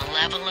between the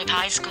level of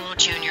high school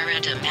junior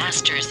and a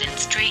master's in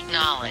street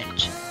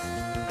knowledge.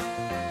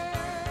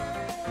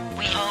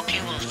 We hope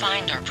you will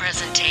find our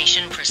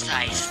presentation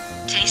precise,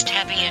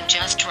 taste-heavy, and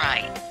just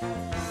right.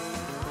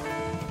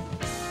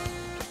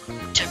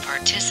 To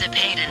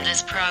participate in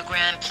this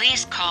program,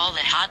 please call the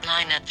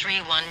hotline at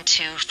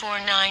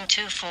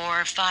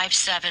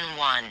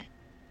 312-492-4571.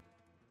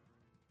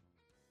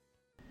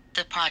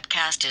 The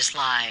podcast is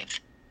live.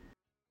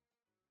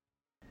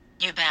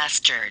 You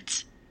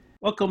bastards.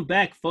 Welcome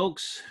back,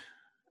 folks.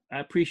 I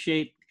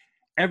appreciate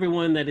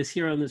everyone that is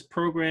here on this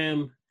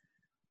program.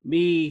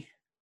 Me,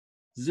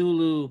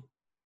 Zulu,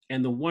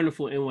 and the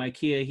wonderful NY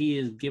Kia, he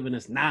is giving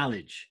us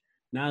knowledge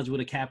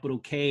with a capital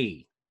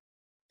K.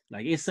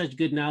 Like, it's such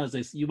good knowledge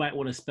that you might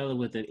want to spell it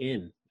with an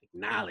N.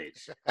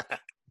 Knowledge.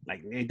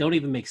 Like, it don't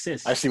even make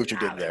sense. I see what you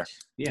did there.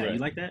 Yeah, Right. you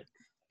like that?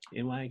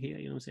 NY Kia,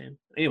 you know what I'm saying?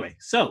 Anyway,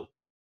 so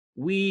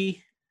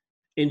we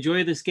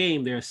enjoy this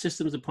game. There are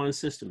systems upon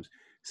systems.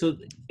 So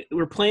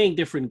we're playing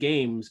different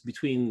games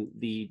between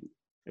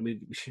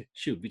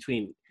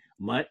between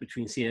MUT,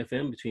 between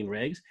CFM, between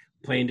regs,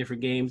 playing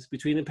different games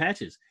between the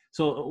patches.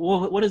 So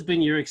what has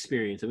been your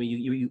experience? I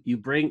mean, you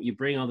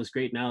bring all this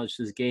great knowledge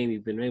to this game.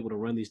 You've been able to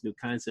run these new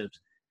concepts.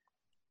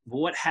 But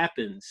what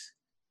happens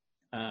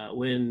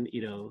when,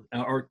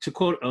 or to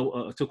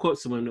quote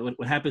someone,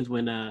 what happens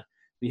when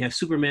you have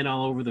Superman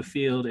all over the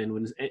field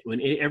and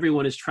when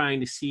everyone is trying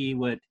to see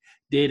what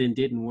did and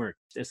didn't work?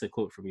 That's a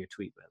quote from your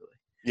tweet, by the way.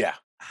 Yeah.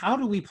 How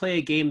do we play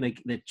a game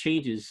that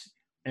changes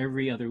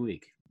every other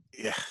week?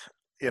 Yeah.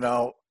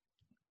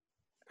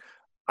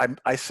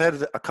 I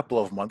said a couple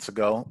of months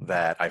ago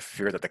that I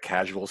fear that the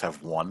casuals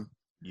have won.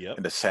 Yep.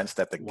 In the sense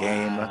that the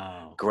game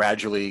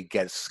gradually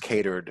gets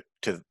catered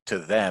to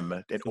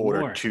them in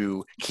order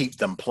to keep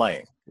them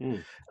playing.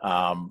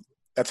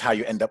 That's how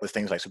you end up with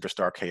things like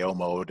Superstar KO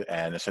mode,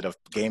 and instead of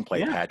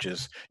gameplay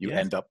patches, you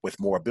end up with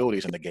more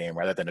abilities in the game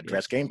rather than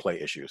address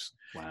gameplay issues.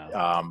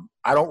 Wow.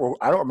 I don't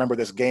remember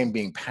this game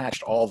being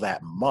patched all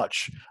that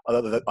much,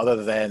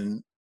 other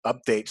than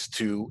updates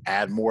to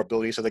add more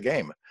abilities to the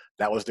game.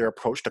 That was their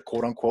approach to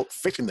quote unquote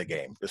fixing the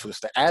game. This was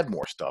to add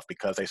more stuff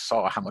because they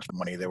saw how much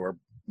money they were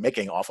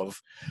making off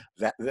of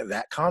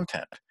that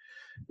content.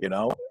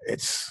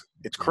 It's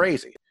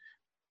crazy.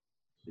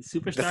 Is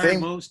Superstar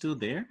mode still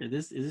there?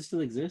 Is this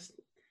still exist?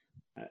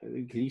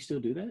 Can you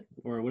still do that,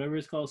 or whatever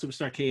it's called?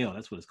 Superstar KO.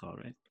 That's what it's called,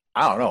 right?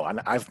 I don't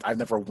know. I've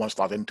never once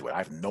logged into it. I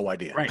have no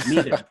idea. Right,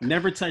 neither.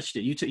 Never touched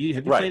it. Have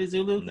you played it,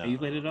 Zulu? No, have you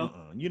played it all?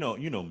 You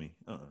know me.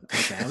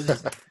 Okay,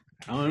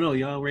 I don't know.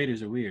 Y'all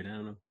Raiders are weird. I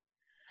don't know.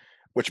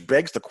 Which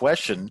begs the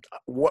question: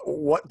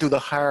 what do the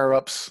higher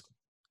ups?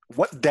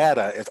 What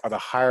data are the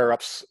higher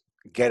ups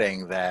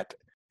getting that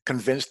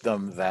convinced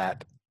them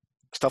that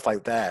stuff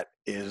like that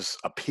is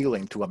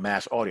appealing to a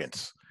mass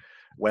audience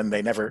when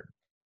they never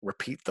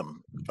repeat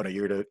them on a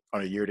year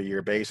to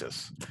year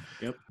basis?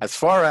 Yep. As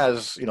far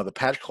as the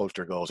patch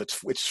culture goes,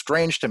 it's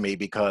strange to me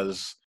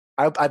because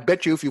I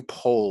bet you if you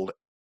polled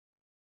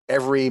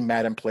every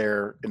Madden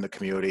player in the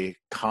community,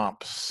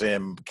 comp,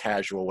 sim,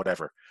 casual,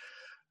 whatever,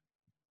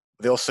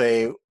 they'll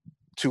say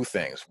two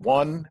things.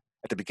 One,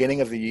 at the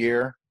beginning of the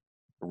year,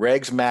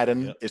 Regs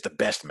Madden is the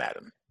best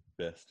Madden.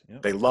 Best.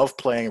 Yep. They love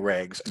playing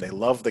Regs, and they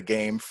love the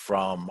game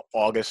from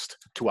August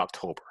to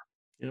October.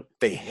 Yep.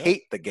 They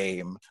hate the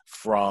game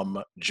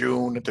from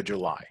June to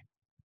July.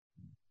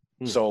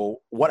 So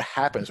what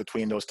happens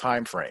between those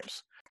time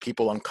frames?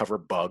 People uncover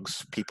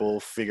bugs, people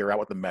figure out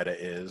what the meta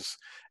is,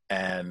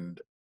 and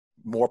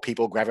more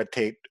people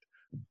gravitate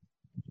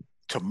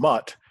to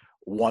MUT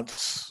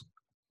once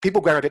people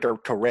gravitate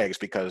to Regs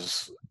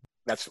because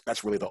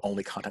that's really the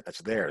only content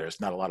that's there. There's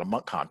not a lot of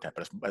MUT content,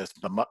 but as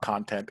the MUT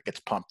content gets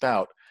pumped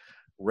out,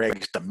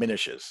 Regs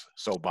diminishes.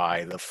 So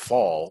by the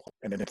fall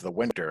and then into the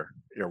winter,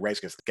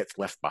 Regs gets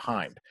left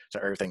behind. So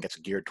everything gets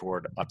geared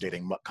toward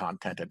updating MUT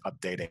content and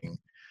updating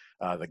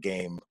the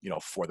game,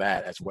 for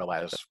that, as well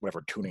as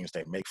whatever tunings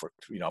they make for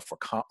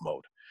comp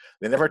mode.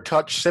 They never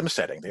touch sim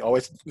setting. They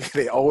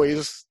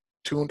always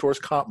tune towards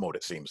comp mode,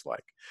 it seems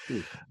like.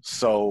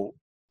 So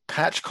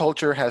patch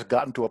culture has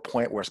gotten to a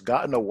point where it's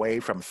gotten away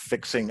from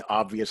fixing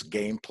obvious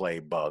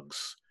gameplay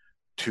bugs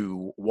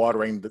to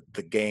watering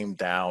the game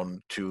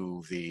down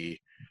to the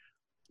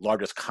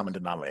largest common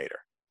denominator,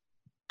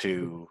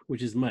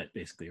 which is MUT,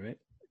 basically, right?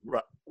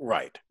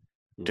 Right.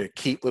 To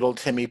keep little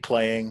Timmy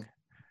playing.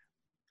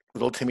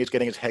 Little Timmy's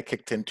getting his head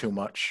kicked in too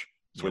much,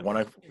 so we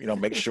want to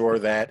make sure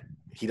that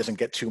he doesn't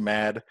get too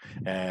mad,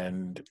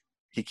 and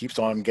he keeps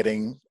on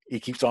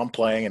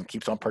playing and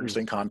keeps on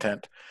purchasing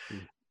content.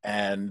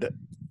 And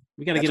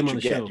we got to get him on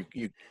the show.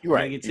 You're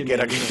right. You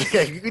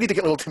need to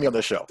get little Timmy on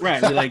the show.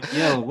 Right. You're like,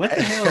 yo, what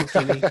the hell,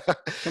 Timmy?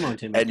 Come on,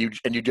 Timmy.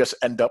 And you just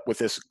end up with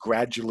this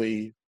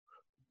gradually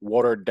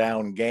watered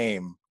down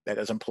game that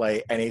doesn't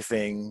play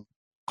anything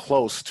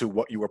close to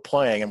what you were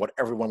playing and what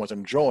everyone was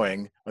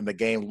enjoying when the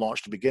game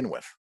launched to begin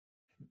with.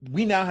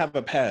 We now have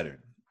a pattern.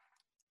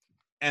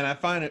 And I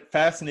find it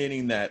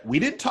fascinating that we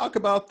didn't talk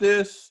about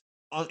this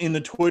in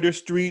the Twitter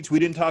streets. We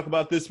didn't talk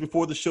about this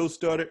before the show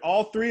started.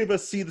 All three of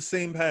us see the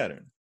same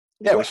pattern.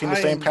 Yeah, we've seen the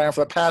same pattern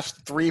for the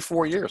past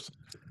 3-4 years.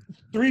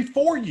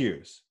 3-4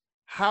 years.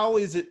 How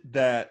is it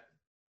that,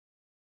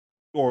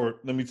 or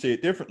let me say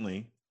it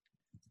differently,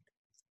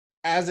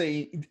 as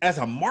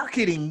a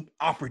marketing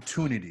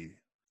opportunity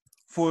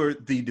for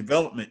the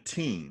development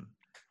team,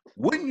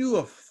 wouldn't you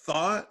have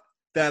thought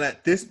that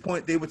at this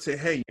point they would say,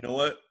 hey, you know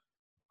what?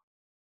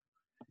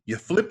 You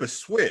flip a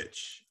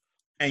switch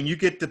and you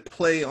get to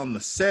play on the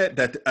set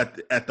that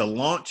at the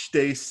launch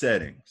day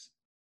settings.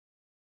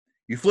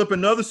 You flip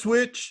another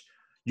switch,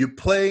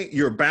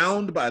 you're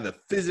bound by the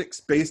physics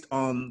based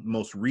on the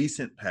most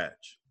recent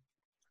patch.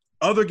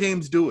 Other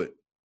games do it.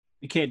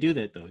 You can't do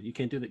that though. You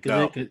can't do that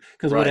No.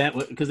 because Right.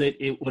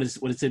 what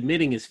it's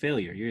admitting is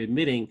failure. You're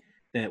admitting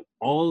that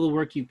all the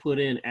work you put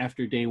in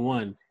after day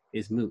one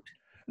is moot.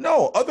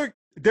 No,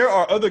 there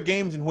are other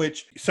games in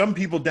which some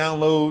people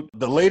download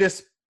the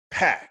latest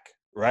pack,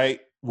 right?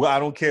 Well, I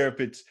don't care if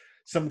it's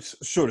some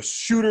sort of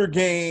shooter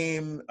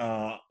game,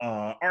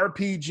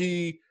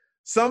 RPG.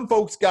 Some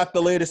folks got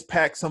the latest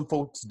pack, some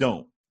folks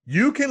don't.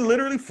 You can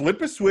literally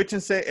flip a switch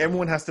and say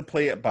everyone has to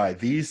play it by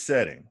these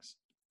settings.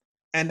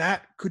 And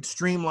that could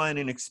streamline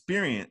an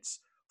experience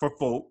for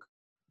folk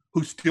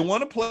who still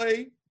want to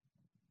play,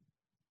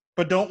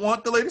 but don't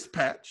want the latest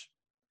patch.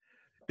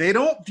 They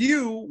don't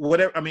view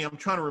whatever. I mean, I'm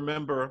trying to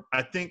remember.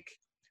 I think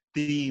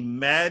the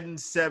Madden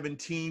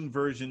 17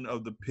 version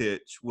of the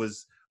pitch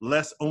was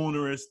less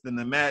onerous than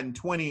the Madden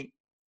 20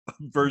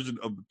 version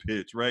of the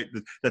pitch, right?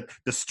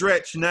 The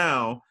stretch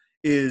now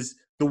is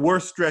the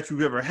worst stretch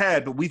we've ever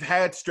had, but we've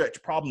had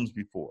stretch problems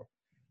before.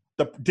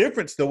 The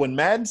difference, though, in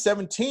Madden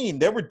 17,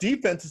 there were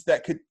defenses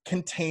that could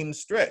contain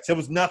stretch. There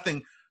was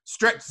nothing.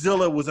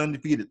 Stretchzilla was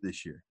undefeated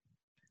this year.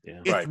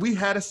 Yeah. If we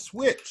had a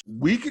switch,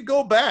 we could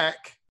go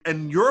back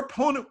and your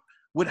opponent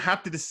would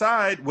have to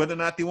decide whether or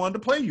not they wanted to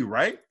play you,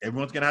 right?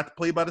 Everyone's going to have to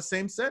play by the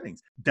same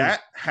settings.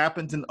 That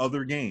happens in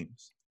other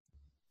games.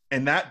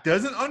 And that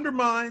doesn't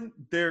undermine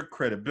their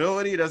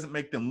credibility. It doesn't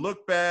make them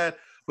look bad.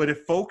 But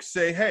if folks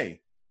say,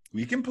 hey,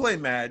 we can play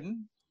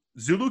Madden,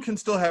 Zulu can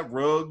still have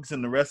Ruggs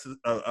and the rest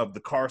of the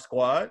car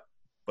squad,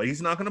 but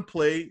he's not going to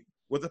play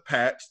with a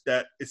patch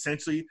that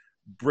essentially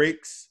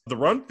breaks the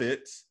run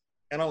fits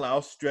and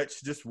allows Stretch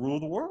to just rule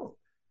the world.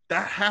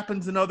 That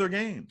happens in other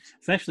games.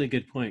 It's actually a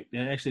good point.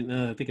 Actually,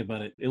 now that I think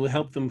about it, it would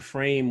help them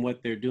frame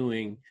what they're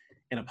doing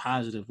in a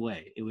positive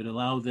way. It would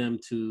allow them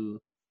to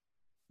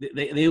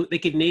they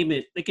could name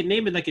it. They could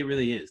name it like it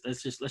really is.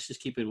 Let's just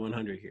keep it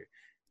 100 here.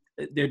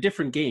 They're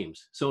different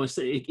games, so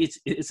it's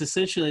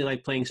essentially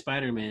like playing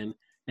Spider-Man,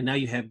 and now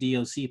you have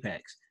DLC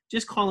packs.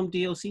 Just call them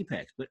DLC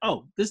packs. But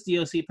this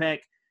DLC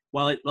pack,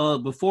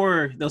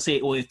 before they'll say,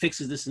 it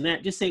fixes this and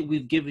that. Just say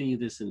we've given you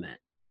this and that.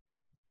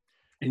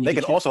 And they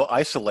can also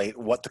isolate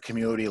what the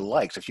community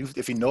likes. If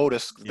you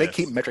notice, they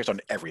keep metrics on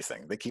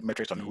everything. They keep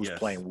metrics on who's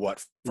playing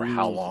what for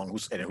how long,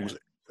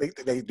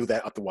 they do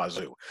that up the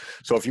wazoo.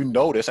 So if you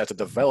notice as a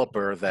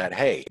developer that,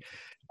 hey,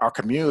 our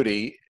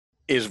community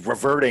is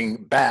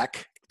reverting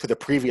back to the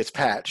previous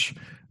patch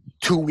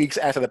 2 weeks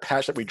after the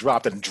patch that we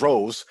dropped in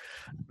droves,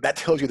 that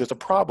tells you there's a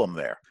problem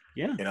there.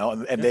 Yeah,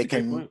 and they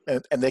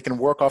can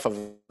work off of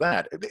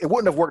that. It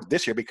wouldn't have worked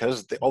this year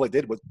because all they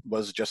did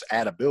was just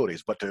add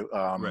abilities. But to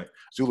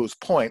Zulu's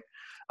point,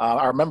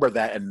 I remember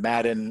that in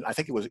Madden, I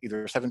think it was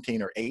either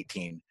 17 or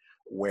 18,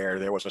 where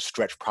there was a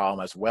stretch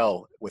problem as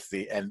well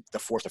and the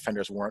force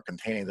defenders weren't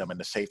containing them, and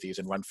the safeties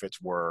and run fits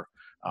were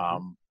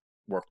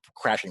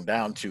crashing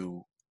down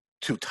too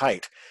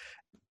tight.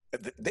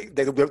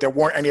 There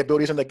weren't any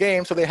abilities in the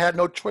game, so they had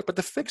no choice but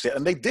to fix it,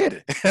 and they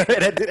did,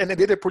 and they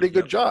did a pretty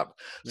good job.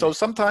 So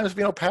sometimes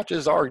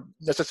patches are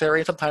necessary,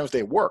 and sometimes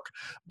they work,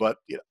 but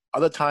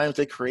other times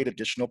they create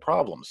additional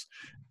problems.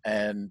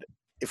 And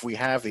if we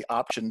have the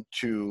option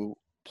to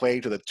play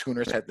to the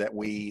tuner set that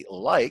we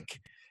like,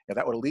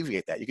 that would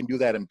alleviate that. You can do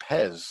that in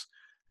PES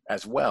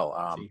as well.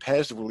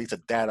 PES released a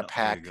data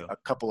pack a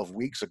couple of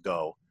weeks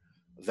ago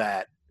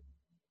that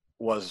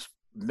was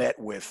met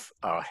with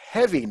a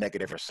heavy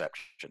negative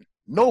reception.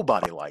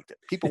 Nobody liked it.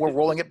 People were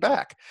rolling it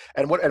back.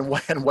 And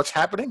what's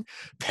happening?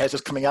 PES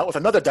is coming out with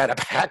another data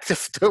pack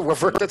to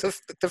revert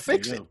to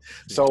fix it.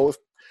 So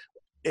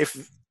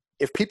if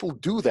people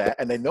do that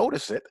and they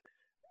notice it,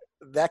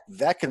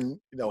 that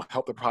can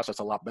help the process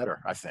a lot better,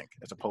 I think,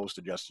 as opposed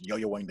to just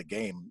yo-yoing the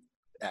game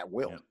at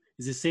will.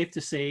 Is it safe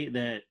to say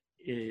that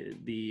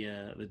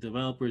the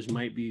developers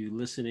might be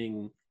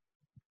listening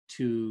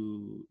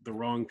to the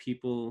wrong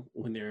people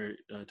when they're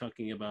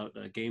talking about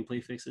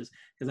gameplay fixes?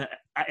 Because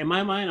in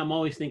my mind, I'm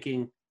always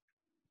thinking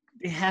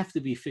they have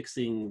to be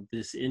fixing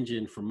this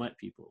engine for MUT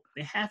people.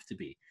 They have to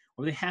be,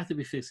 or they have to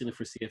be fixing it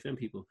for CFM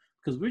people,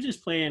 because we're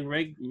just playing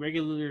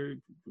regular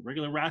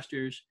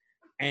rosters,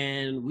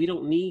 and we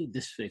don't need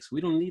this fix. We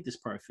don't need this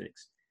part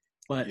fixed.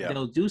 But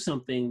they'll do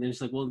something. They're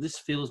just like, well, this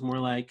feels more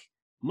like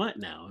MUT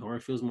now, or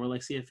it feels more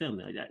like CFM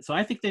now. So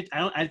I think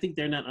I think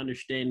they're not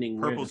understanding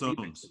purple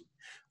zones.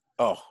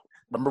 Oh,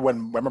 remember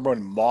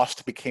when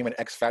Most became an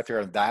X Factor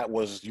and that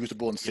was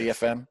usable in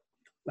CFM?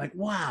 Like,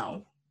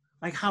 wow.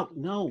 Like how?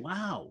 No,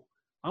 wow.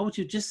 Why would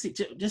you just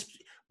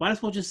might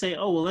as well just say,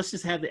 oh, well, let's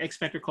just have the X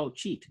Factor called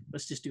cheat.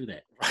 Let's just do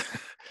that.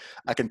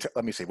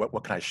 Let me see.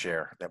 What can I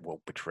share that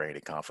will betray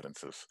any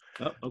confidences?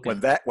 Oh,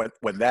 okay.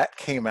 When that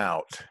came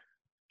out,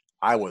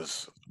 I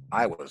was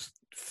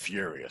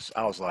furious.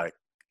 I was like,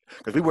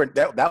 because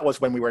that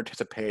was when we were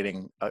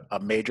anticipating a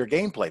major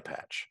gameplay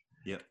patch.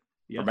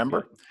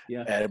 Remember?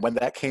 Yeah. And when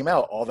that came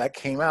out, all that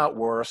came out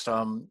were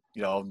some,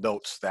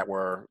 notes that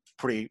were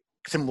pretty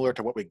similar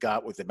to what we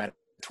got with the Madden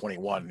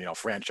 21,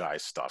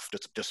 franchise stuff.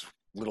 Just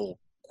little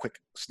quick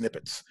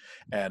snippets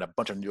and a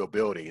bunch of new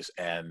abilities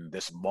and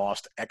this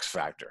Most X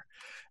Factor.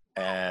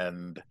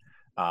 And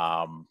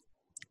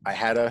I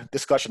had a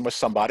discussion with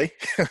somebody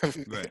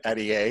at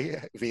EA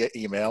via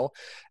email,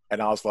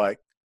 and I was like,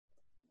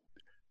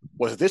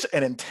 was this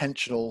an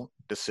intentional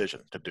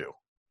decision to do?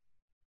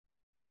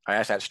 I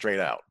asked that straight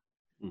out,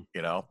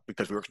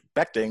 because we were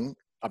expecting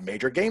a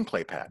major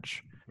gameplay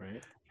patch.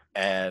 Right.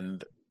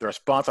 And the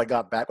response I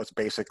got back was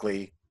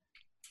basically,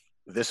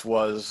 this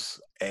was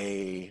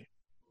a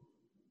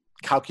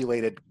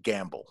calculated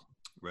gamble.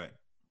 Right.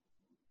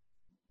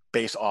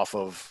 Based off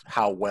of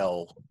how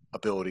well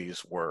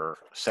abilities were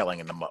selling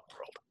in the MUT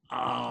world.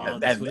 Oh,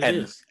 that's what it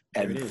is.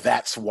 And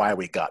that's why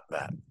we got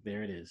that.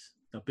 There it is.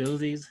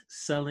 Abilities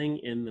selling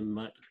in the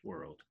MUT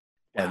world.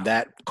 Wow. And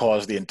that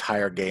caused the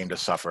entire game to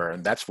suffer.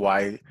 And that's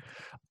why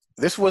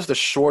this was the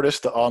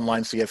shortest the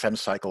online CFM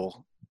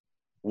cycle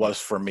was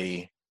for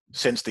me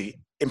since the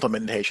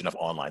implementation of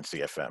online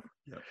CFM.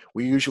 Yep.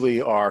 We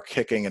usually are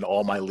kicking in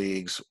all my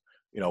leagues,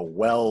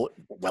 well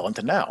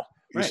into now.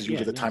 This is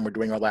usually the time we're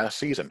doing our last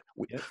season.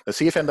 The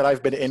CFM that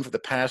I've been in for the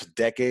past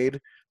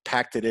decade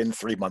packed it in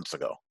 3 months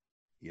ago.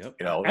 Yep.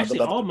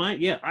 Actually, all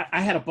mine. Yeah,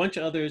 I had a bunch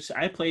of others.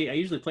 I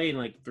usually play in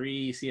like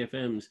 3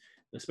 CFMs,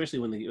 especially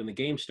when the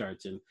game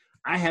starts. And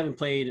I haven't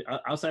played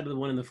outside of the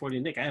one in the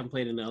 40 Nick. I haven't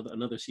played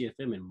another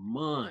CFM in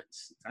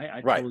months. I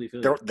totally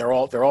feel they're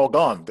all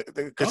gone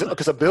because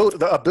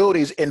the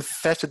abilities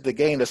infested the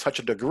game to such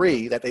a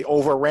degree that they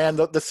overran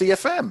the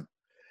CFM.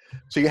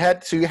 So you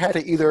had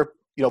to either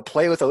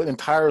play with an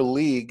entire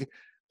league,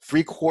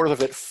 3/4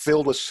 of it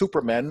filled with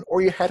Supermen,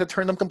 or you had to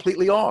turn them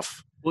completely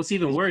off. Well, it's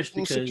even worse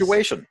because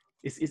situation.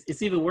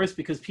 It's even worse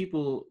because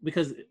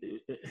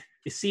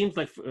it seems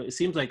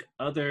like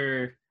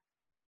other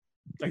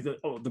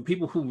the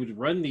people who would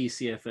run these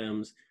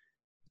CFMs,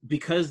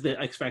 because the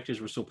X Factors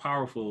were so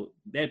powerful,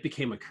 that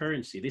became a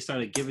currency. They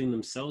started giving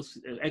themselves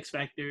X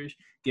Factors,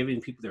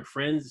 giving people their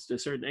friends to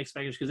certain X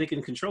Factors because they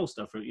can control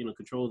stuff or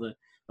control the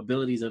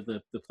abilities of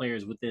the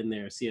players within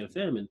their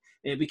CFM, and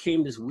it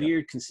became this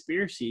weird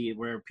conspiracy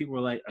where people were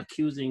like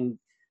accusing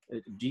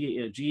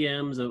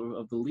GMs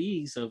of the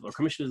leagues or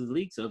commissioners of the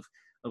leagues of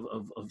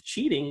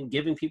cheating,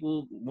 giving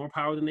people more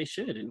power than they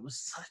should, and it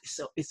was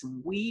it's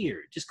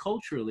weird. Just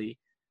culturally,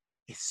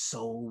 it's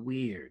so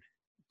weird.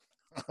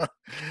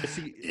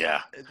 See,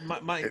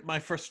 my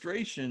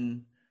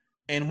frustration,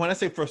 and when I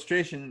say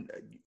frustration,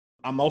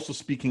 I'm also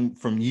speaking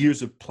from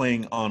years of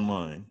playing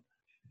online.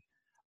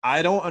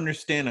 I don't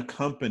understand a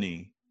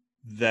company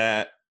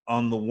that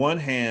on the one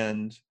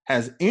hand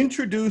has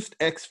introduced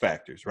X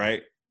Factors,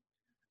 right?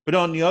 But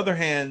on the other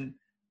hand,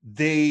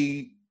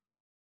 they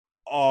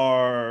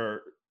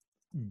are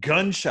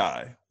gun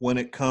shy when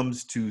it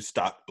comes to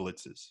stock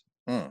blitzes.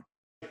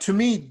 To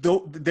me,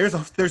 though, there's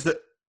the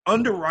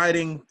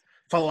underwriting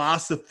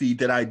philosophy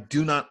that I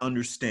do not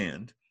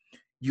understand.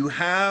 You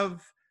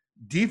have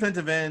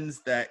defensive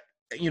ends that,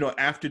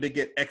 after they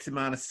get X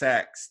amount of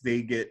sacks,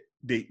 they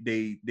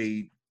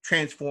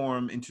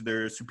transform into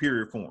their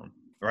superior form,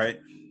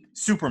 right?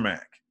 Super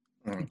Mac.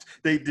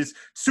 They just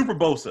Super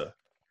Bosa.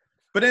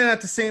 But then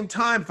at the same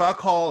time, if I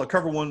call a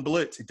cover one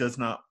blitz, it does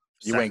not.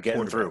 You ain't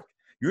getting through.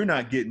 You're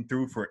not getting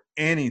through for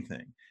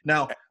anything.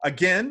 Now,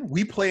 again,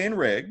 we play in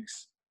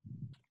regs,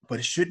 but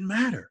it shouldn't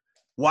matter.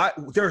 Why?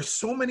 There are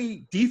so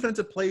many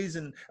defensive plays,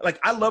 and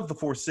I love the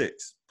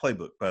 4-6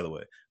 playbook, by the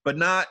way, but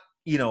not,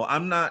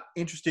 I'm not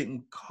interested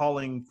in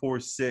calling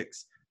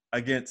 4-6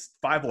 against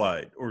 5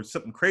 wide or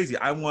something crazy.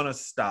 I want to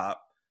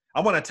stop.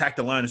 I want to attack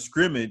the line of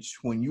scrimmage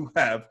when you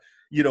have,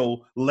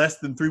 less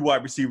than 3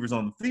 wide receivers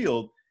on the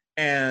field,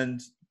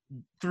 and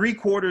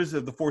 3/4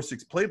 of the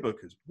 4-6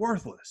 playbook is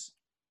worthless.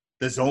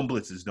 The zone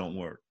blitzes don't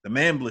work. The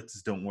man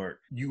blitzes don't work.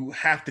 You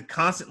have to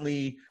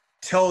constantly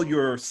tell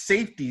your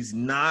safeties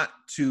not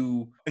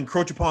to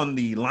encroach upon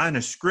the line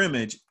of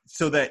scrimmage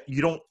so that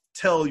you don't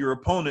tell your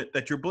opponent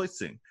that you're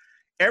blitzing.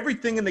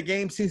 Everything in the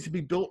game seems to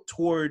be built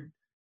toward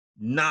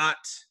not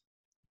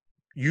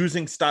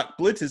using stock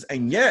blitzes.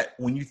 And yet,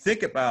 when you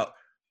think about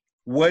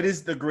what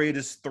is the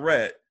greatest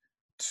threat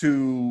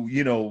to,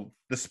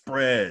 the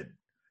spread,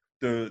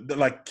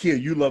 the Kia,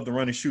 you love the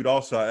run and shoot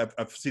also.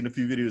 I've seen a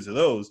few videos of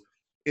those.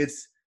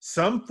 It's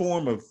some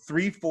form of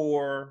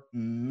 3-4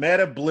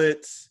 meta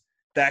blitz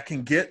that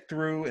can get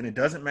through, and it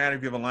doesn't matter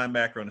if you have a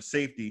linebacker and a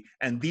safety.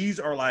 And these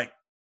are like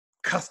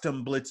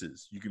custom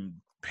blitzes. You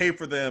can pay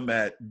for them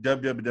at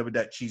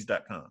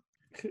www.cheese.com.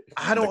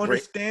 I don't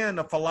understand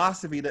a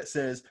philosophy that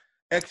says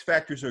X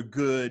Factors are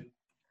good,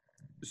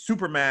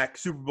 Super Mac,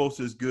 Super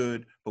Bosa is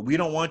good, but we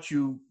don't want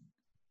you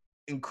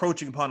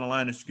encroaching upon the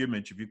line of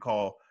scrimmage if you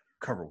call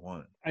cover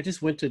one. I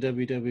just went to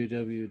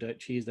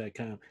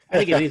www.cheese.com.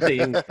 I didn't get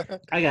anything.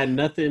 I got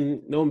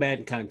nothing, no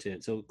Madden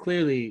content. So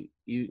clearly,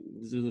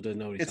 Zulu doesn't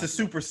know what he's It's a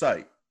super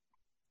site.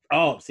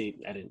 Oh,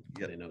 see, I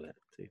didn't know that.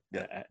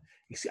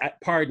 See,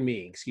 pardon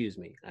me, excuse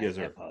me. I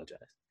apologize.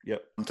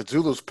 Yep. To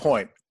Zulu's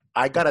point,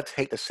 I got to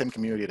take the sim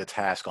community to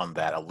task on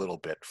that a little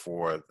bit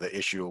for the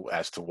issue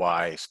as to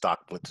why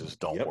stock blitzes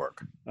don't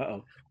work.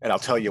 Uh-oh. And I'll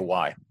tell you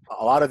why.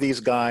 A lot of these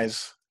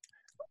guys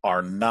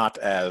are not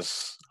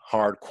as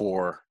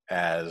hardcore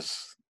as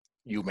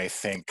you may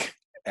think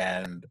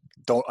and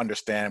don't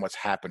understand what's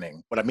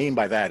happening. What I mean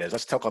by that is,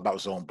 let's talk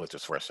about zone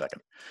blitzes for a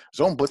second.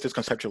 Zone blitzes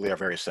conceptually are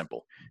very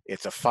simple.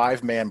 It's a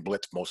 5-man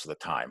blitz most of the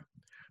time,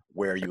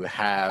 where you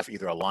have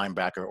either a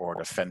linebacker or a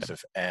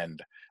defensive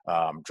end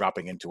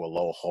dropping into a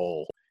low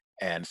hole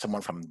and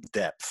someone from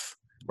depth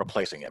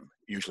replacing him,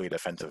 usually a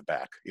defensive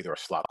back, either a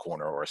slot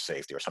corner or a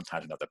safety or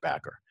sometimes another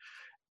backer.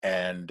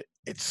 And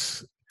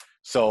it's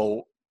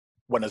so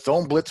when a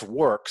zone blitz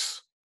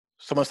works,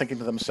 someone's thinking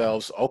to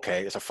themselves,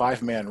 okay, it's a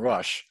 5-man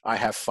rush. I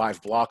have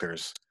 5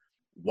 blockers.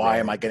 Why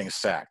am I getting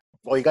sacked?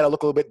 Well, you got to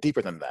look a little bit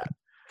deeper than that.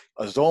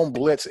 A zone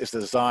blitz is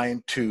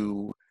designed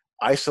to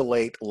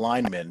isolate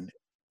linemen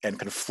and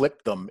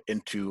conflict them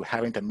into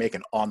having to make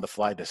an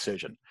on-the-fly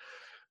decision.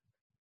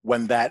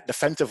 When that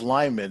defensive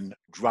lineman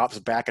drops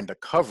back into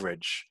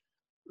coverage,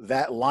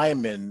 that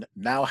lineman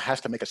now has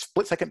to make a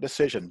split-second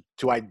decision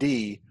to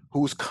ID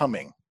who's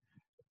coming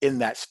in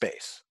that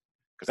space.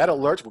 Because that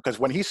alerts, because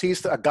when he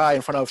sees a guy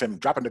in front of him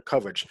drop into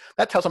coverage,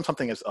 that tells him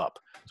something is up.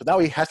 So now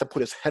he has to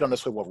put his head on the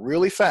swivel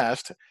really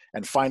fast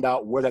and find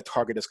out where that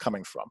target is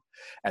coming from.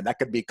 And that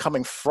could be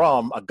coming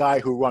from a guy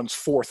who runs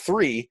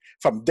 4-3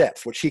 from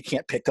depth, which he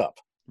can't pick up.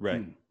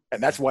 Right.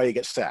 And that's why you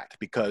get sacked,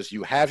 because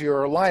you have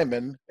your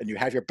lineman and you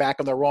have your back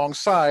on the wrong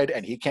side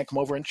and he can't come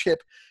over and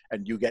chip,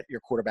 and you get your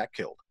quarterback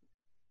killed.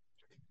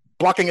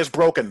 Blocking is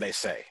broken, they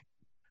say.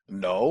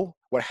 No,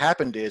 what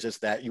happened is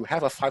that you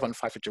have a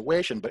 5-on-5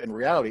 situation, but in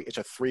reality, it's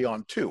a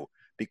 3-on-2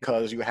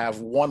 because you have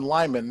one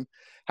lineman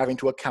having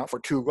to account for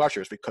 2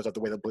 rushers because of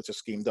the way the blitz is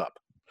schemed up.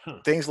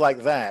 Things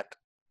like that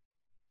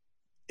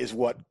is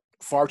what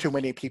far too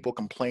many people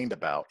complained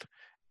about.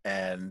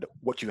 And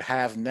what you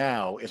have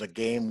now is a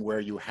game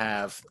where you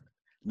have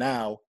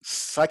now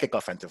psychic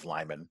offensive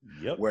linemen,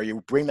 where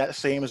you bring that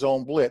same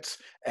zone blitz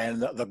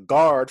and the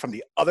guard from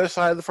the other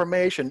side of the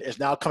formation is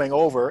now coming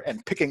over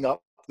and picking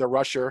up the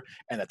rusher,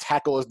 and the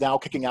tackle is now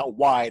kicking out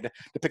wide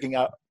to picking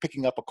up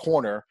a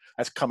corner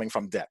that's coming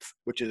from depth,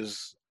 which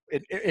is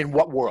in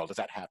what world does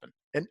that happen?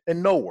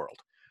 In no world,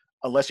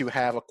 unless you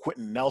have a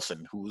Quentin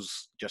Nelson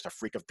who's just a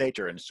freak of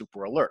nature and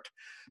super alert.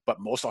 But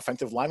most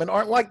offensive linemen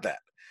aren't like that.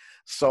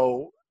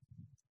 So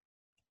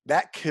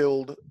that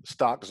killed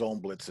stock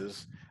zone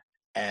blitzes,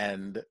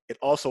 and it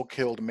also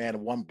killed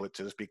man-1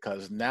 blitzes,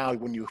 because now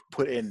when you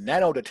put in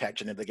nano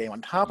detection in the game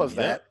on top of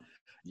that,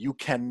 you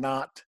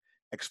cannot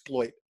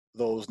exploit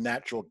those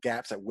natural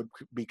gaps that would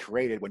be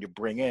created when you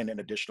bring in an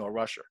additional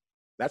rusher.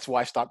 That's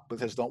why stock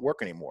blitzes don't work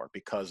anymore,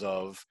 because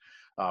of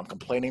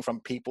complaining from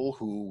people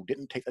who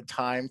didn't take the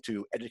time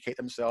to educate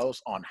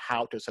themselves on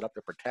how to set up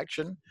their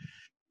protection.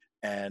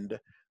 And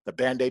the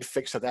Band-Aid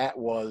fix to that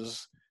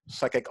was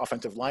psychic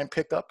offensive line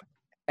pickup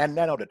and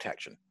nano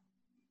detection.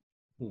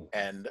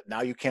 And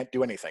now you can't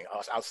do anything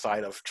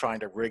outside of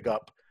trying to rig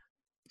up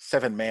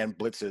 7-man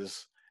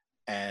blitzes.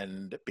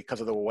 And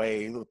because of the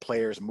way the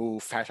players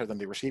move faster than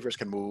the receivers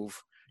can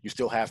move, you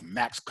still have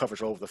max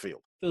coverage over the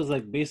field. Feels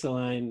like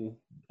baseline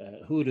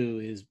hoodoo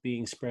is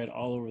being spread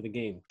all over the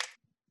game.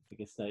 Like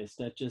it's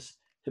not just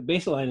the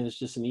baseline is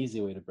just an easy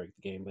way to break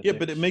the game.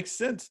 But it makes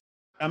sense.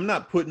 I'm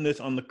not putting this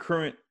on the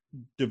current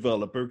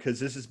developer because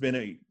this has been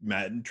a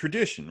Madden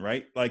tradition,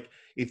 right? Like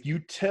if you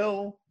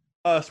tell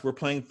us we're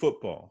playing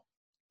football,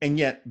 and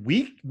yet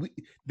we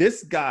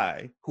this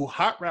guy who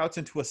hot routes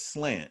into a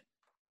slant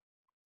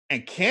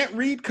and can't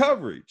read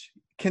coverage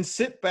can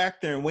sit back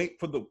there and wait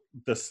for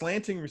the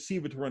slanting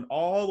receiver to run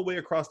all the way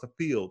across the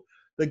field,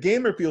 the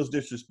gamer feels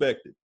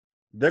disrespected.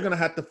 They're going to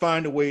have to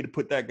find a way to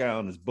put that guy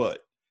on his butt.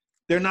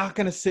 They're not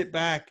going to sit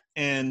back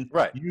and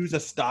use a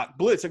stock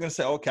blitz. They're going to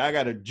say, okay, I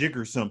got to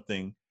jigger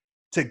something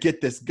to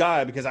get this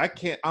guy because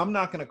I'm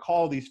not going to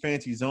call these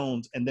fancy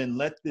zones and then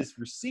let this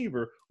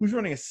receiver who's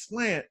running a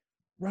slant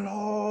run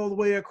all the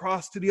way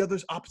across to the other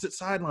opposite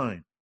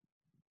sideline.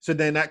 So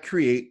then that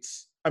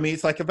creates,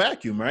 it's like a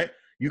vacuum, right?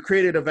 You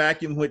created a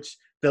vacuum which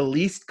the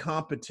least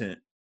competent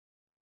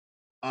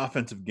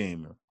offensive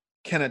gamer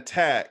can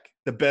attack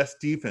the best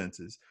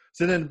defenses.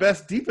 So then the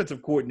best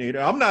defensive coordinator,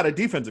 I'm not a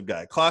defensive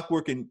guy.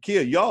 Clockwork and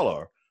Kia, y'all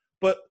are.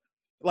 But,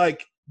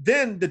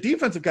 then the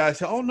defensive guy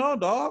say, oh, no,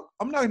 dog,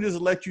 I'm not going to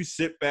just let you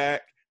sit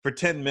back for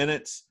 10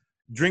 minutes,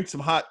 drink some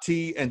hot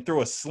tea, and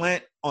throw a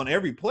slant on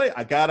every play.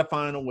 I got to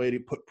find a way to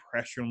put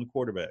pressure on the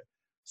quarterback.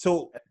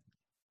 So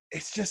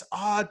it's just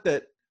odd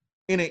that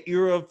in an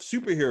era of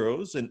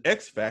superheroes and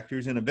X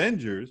Factors and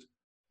Avengers,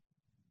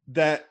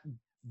 that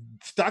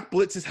stock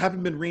blitzes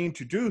haven't been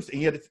reintroduced,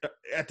 and yet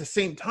at the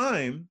same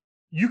time,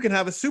 you can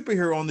have a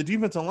superhero on the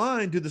defensive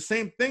line do the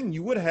same thing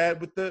you would have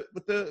had with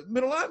the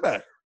middle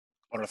linebacker.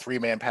 On a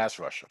 3-man pass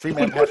rush. A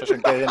 3-man pass rush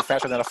can get in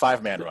faster than a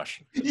 5-man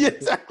rush. Yeah,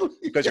 exactly.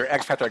 Because your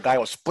X Factor guy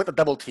will split the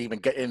double team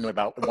and get in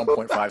about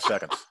 1.5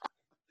 seconds.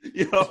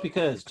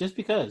 Just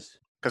because.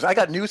 Because I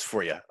got news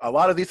for you. A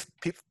lot of these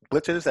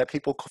blitzes that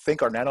people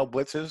think are nano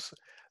blitzes,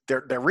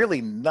 they're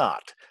really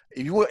not.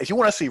 If you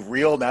want to see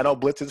real nano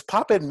blitzes,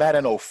 pop in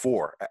Madden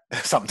 04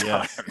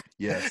 sometime.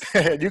 Yes.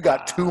 And you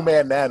got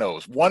 2-man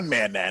nanos,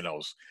 1-man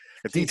nanos.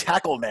 If he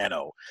tackle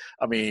Nano,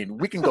 I mean,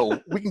 we can go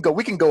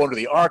into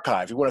the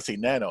archives. We want to see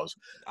Nanos.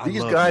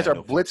 These guys are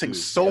blitzing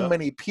so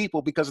many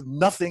people because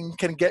nothing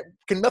can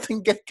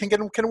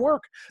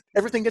work.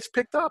 Everything gets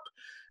picked up,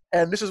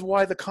 and this is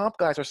why the comp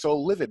guys are so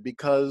livid,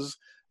 because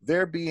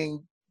they're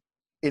being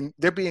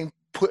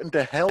put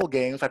into hell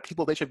games by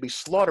people they should be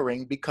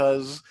slaughtering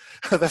because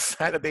of the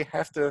fact that they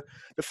have to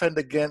defend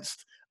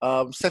against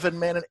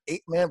 7-man and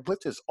 8-man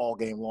blitzes all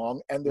game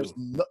long, and there's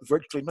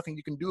virtually nothing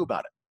you can do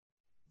about it.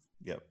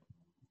 Yep.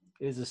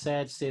 It is a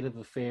sad state of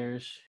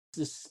affairs.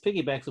 This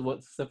piggybacks on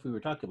what stuff we were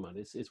talking about.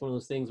 It's one of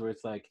those things where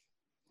it's like,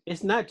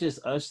 it's not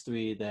just us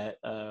three that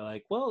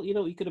like, well,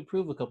 you could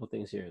improve a couple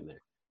things here and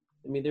there.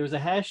 I mean, there was a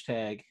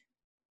hashtag a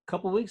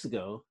couple weeks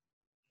ago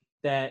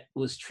that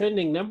was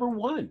trending number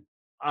 1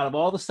 out of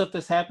all the stuff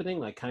that's happening,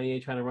 like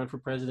Kanye trying to run for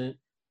president,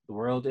 the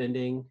world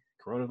ending,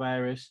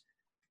 coronavirus.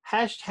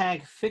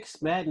 Hashtag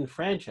fix Madden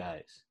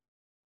franchise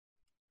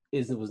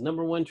was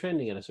number 1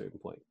 trending at a certain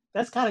point.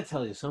 That's got to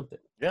tell you something.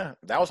 Yeah,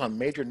 that was on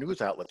major news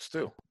outlets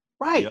too.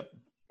 Right. Yep.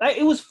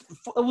 It was.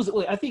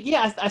 I think.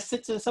 Yeah, I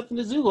said something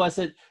to Zulu. I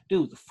said,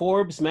 "Dude,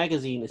 Forbes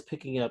magazine is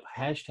picking up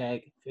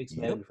hashtag fix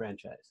Madden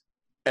franchise."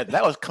 And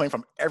that was coming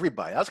from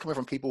everybody. That was coming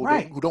from people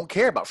who don't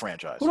care about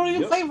franchise. Who don't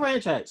even play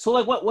franchise. So,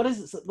 like, what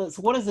is this?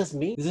 So what does this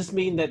mean? Does this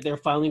mean that they're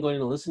finally going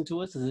to listen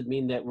to us? Does it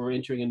mean that we're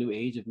entering a new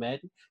age of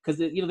Madden? Because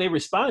they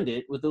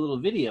responded with a little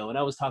video, and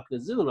I was talking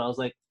to Zulu, and I was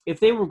like, if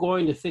they were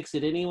going to fix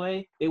it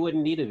anyway, they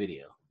wouldn't need a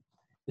video.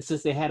 And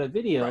since they had a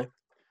video,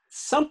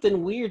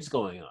 something weird's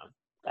going on.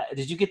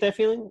 Did you get that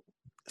feeling?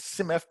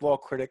 Sim F-Ball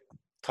Critic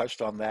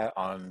touched on that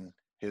on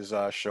his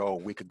show a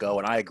week ago,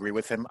 and I agree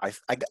with him.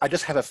 I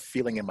just have a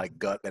feeling in my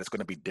gut that it's going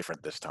to be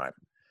different this time.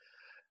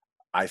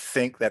 I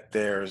think that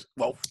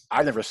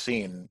I've never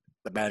seen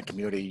the Madden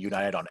community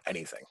united on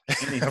anything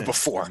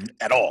before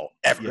at all,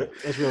 ever. Yeah,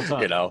 it's real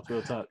talk. It's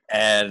real talk.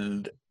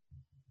 And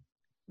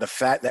the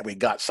fact that we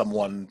got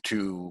someone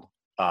to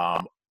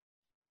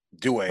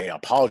do an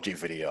apology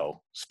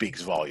video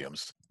speaks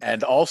volumes.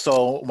 And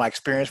also my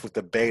experience with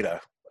the beta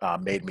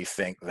made me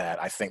think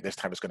that I think this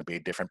time it's going to be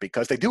different,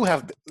 because they do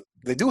have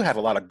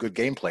a lot of good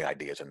gameplay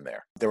ideas in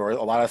there. There were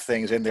a lot of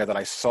things in there that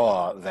I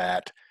saw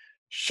that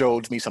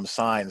showed me some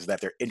signs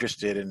that they're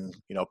interested in,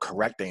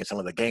 correcting some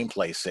of the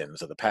gameplay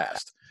sins of the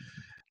past.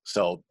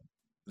 So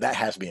that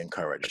has me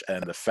encouraged.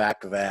 And the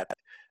fact that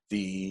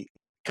the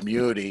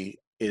community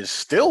is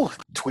still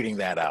tweeting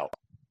that out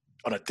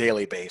on a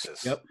daily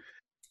basis. Yep.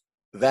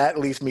 That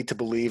leads me to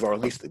believe, or at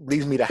least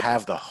leads me to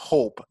have the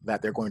hope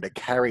that they're going to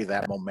carry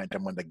that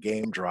momentum when the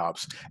game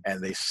drops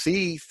and they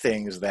see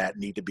things that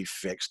need to be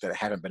fixed that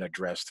haven't been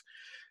addressed,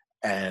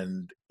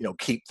 and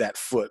keep that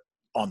foot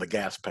on the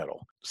gas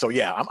pedal. So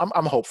yeah,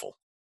 I'm hopeful.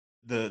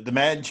 The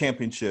Madden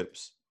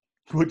Championships,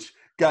 which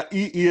got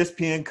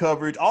ESPN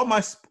coverage,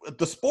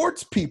 the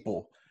sports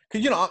people,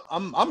 because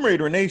I'm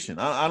Raider Nation.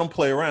 I don't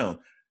play around.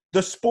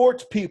 The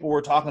sports people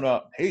were talking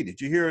about, hey, did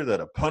you hear that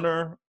a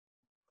punter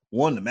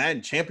won the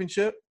Madden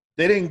Championship?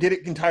 They didn't get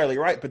it entirely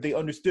right, but they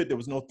understood there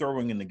was no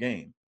throwing in the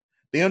game.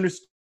 They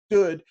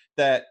understood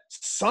that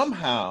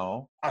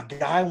somehow a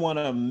guy won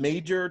a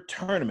major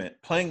tournament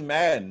playing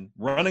Madden,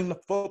 running the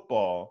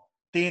football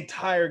the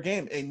entire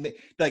game. And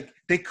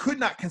they could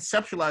not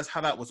conceptualize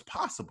how that was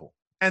possible.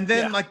 And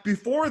then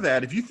before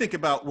that, if you think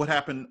about what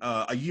happened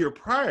a year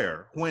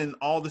prior when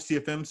all the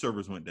CFM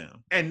servers went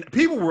down, and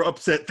people were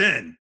upset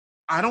then.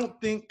 I don't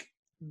think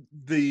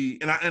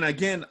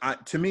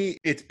to me,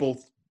 it's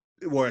both.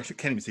 Well, I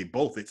can't even say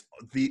both. It's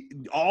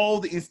all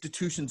the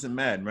institutions in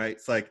Madden, right?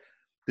 It's like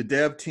the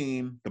dev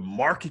team, the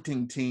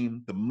marketing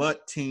team, the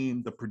MUT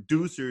team, the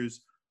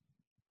producers.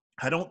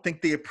 I don't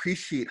think they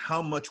appreciate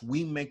how much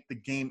we make the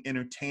game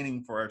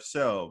entertaining for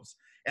ourselves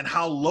and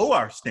how low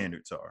our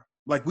standards are.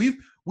 Like we're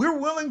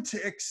willing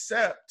to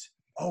accept,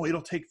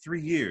 it'll take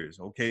 3 years.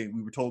 Okay,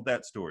 we were told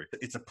that story.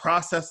 It's a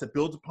process that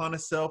builds upon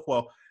itself.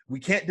 Well, we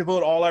can't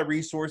devote all our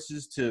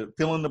resources to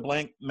fill in the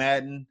blank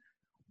Madden.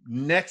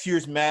 Next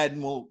year's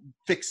Madden will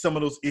fix some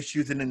of those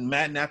issues, and then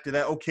Madden after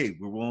that, okay,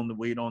 we're willing to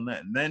wait on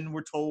that. And then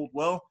we're told,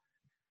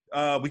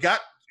 we got,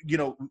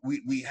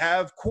 we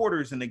have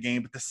quarters in the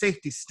game, but the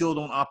safeties still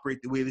don't operate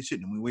the way they should,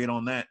 and we wait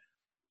on that.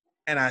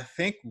 And I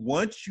think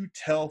once you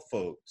tell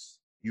folks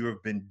you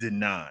have been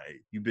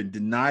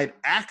denied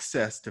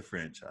access to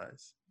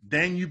franchise,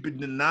 then you've been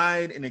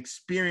denied an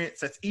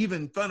experience that's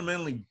even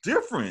fundamentally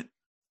different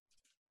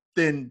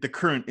than the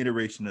current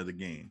iteration of the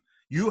game.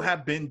 You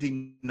have been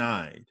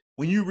denied.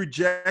 When you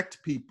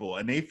reject people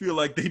and they feel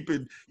like they've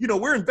been,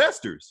 we're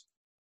investors.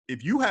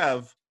 If you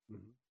have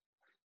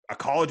a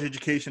college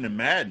education in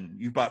Madden,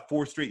 you've bought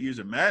 4 straight years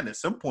of Madden, at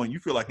some point you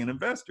feel like an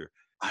investor.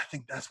 I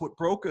think that's what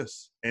broke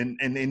us. And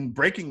in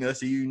breaking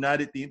us, it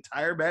united the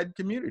entire Madden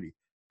community.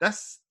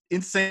 That's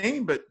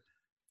insane, but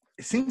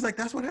it seems like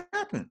that's what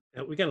happened.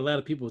 We got a lot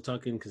of people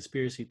talking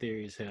conspiracy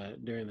theories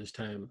during this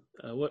time.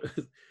 What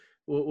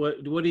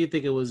do you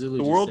think it was?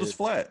 The world is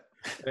flat.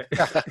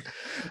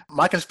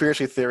 My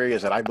conspiracy theory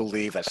is that I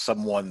believe that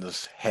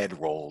someone's head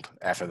rolled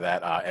after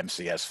that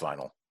MCS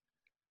final.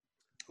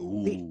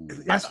 Ooh.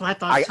 That's what I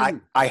thought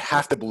too. I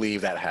have to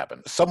believe that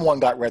happened. Someone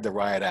got read the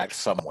riot act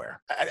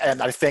somewhere,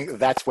 and I think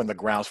that's when the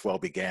groundswell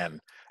began,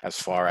 as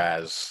far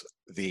as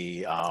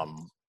the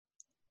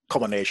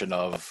culmination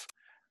of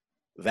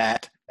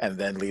that, and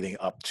then leading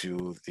up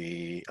to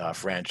the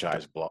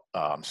franchise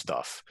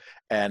stuff.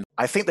 And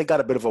I think they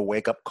got a bit of a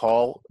wake-up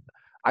call.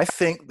 I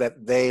think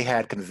that they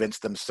had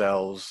convinced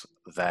themselves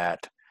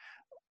that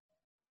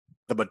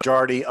the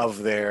majority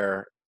of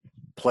their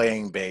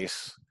playing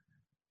base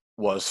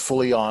was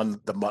fully on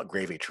the Mutt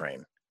Gravy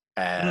train.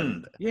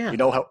 And you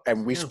know how,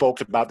 and we spoke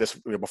about this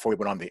before we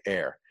went on the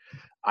air.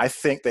 I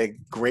think they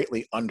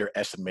greatly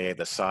underestimated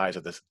the size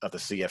of the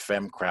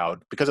CFM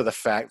crowd, because of the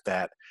fact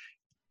that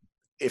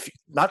if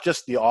not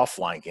just the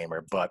offline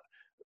gamer, but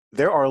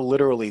there are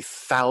literally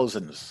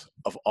thousands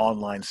of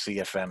online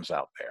CFMs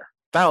out there.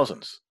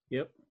 Thousands.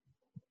 Yep.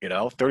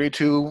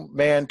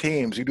 32-man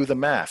teams. You do the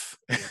math.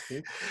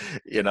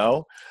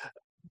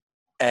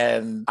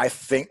 And I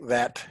think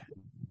that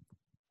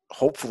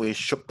hopefully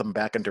shook them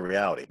back into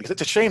reality, because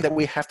it's a shame that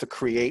we have to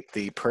create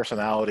the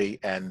personality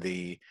and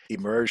the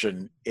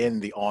immersion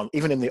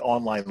even in the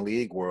online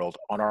league world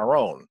on our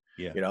own.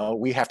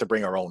 We have to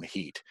bring our own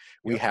heat.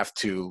 We have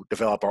to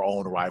develop our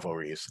own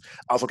rivalries.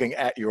 I was looking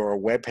at your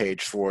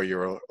webpage for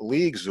your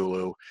league,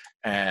 Zulu,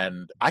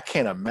 and I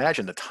can't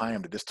imagine the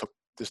time that this took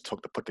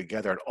to put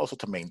together and also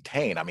to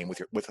maintain. I mean,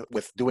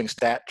 with doing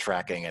stat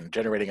tracking and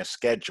generating a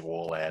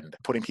schedule and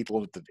putting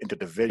people into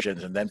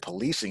divisions and then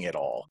policing it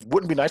all.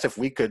 Wouldn't it be nice if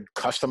we could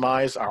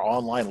customize our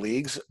online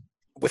leagues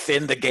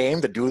within the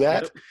game to do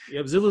that?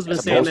 Yep. Zulu's been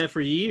saying that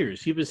for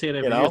years. He's been saying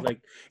that for years.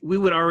 Like, we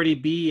would already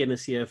be in a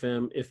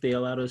CFM if they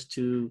allowed us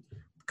to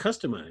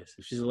customize.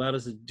 If she's allowed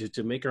us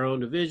to make our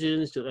own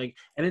divisions,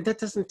 and that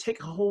doesn't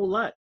take a whole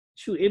lot.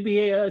 Shoot,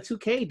 NBA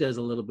 2K does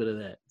a little bit of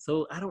that.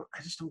 So I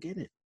just don't get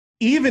it.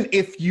 Even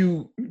if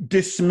you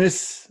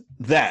dismiss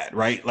that,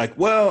 right? Like,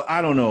 well,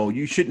 I don't know,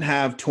 you shouldn't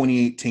have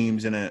 28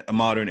 teams in a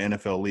modern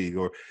NFL league,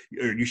 or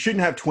you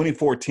shouldn't have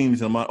 24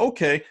 teams in a modern.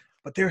 Okay,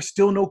 but there are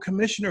still no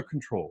commissioner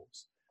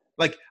controls.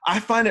 Like,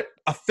 I find it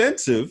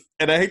offensive,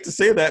 and I hate to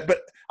say that, but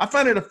I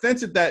find it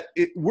offensive that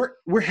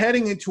we're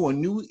heading into a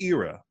new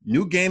era,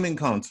 new gaming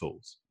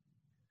consoles,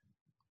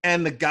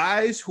 and the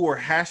guys who are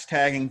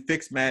hashtagging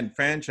Fix Madden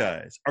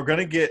franchise are going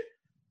to get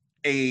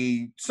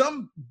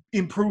some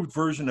improved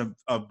version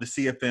of the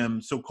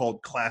CFM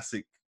so-called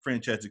classic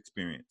franchise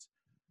experience.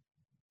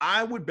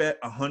 I would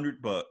bet $100.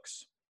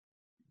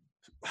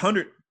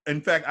 In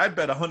fact, I'd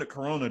bet $100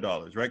 Corona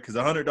dollars, right? Because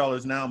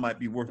 $100 now might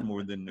be worth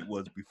more than it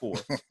was before.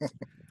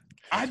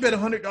 I bet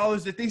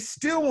 $100 that they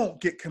still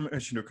won't get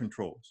commissioner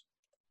controls.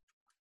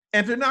 And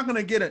if they're not going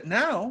to get it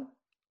now,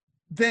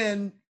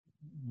 then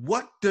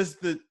what does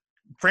the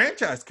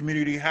franchise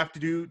community have to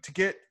do to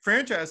get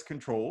franchise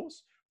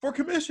controls for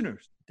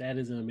commissioners? That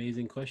is an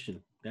amazing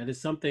question. That is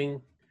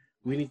something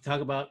we need to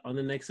talk about on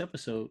the next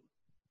episode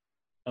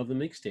of the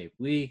mixtape.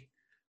 We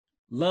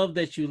love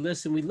that you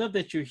listen. We love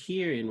that you're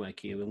here,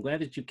 NYQ. I'm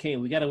glad that you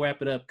came. We got to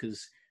wrap it up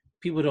because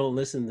people don't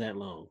listen that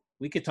long.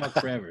 We could talk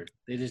forever.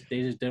 They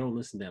don't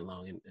listen that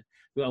long. And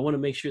I want to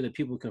make sure that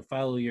people can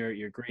follow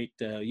your great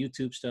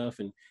YouTube stuff,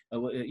 and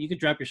you can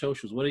drop your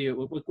socials.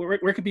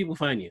 Where can people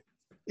find you?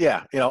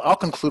 Yeah, I'll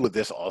conclude with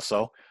this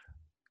also.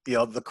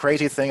 The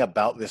crazy thing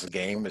about this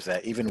game is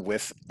that even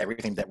with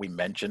everything that we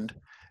mentioned,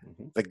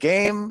 the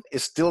game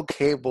is still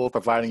capable of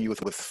providing you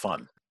with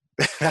fun.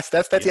 That's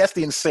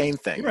the insane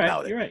thing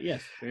about it. You're right.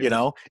 Yes.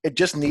 It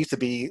just needs to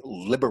be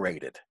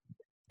liberated,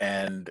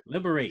 and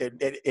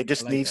it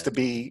just needs to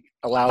be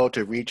allowed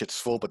to reach its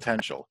full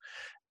potential.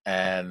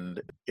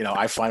 And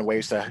I find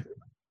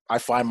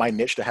my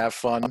niche to have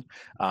fun.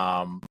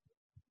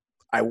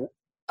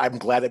 I'm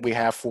glad that we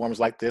have forums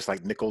like this,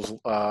 like Nickels,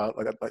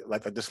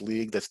 like this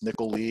league, this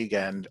Nickel League,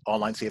 and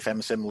online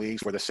CFM sim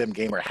leagues, where the sim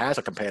gamer has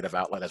a competitive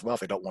outlet as well.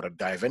 If they don't want to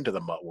dive into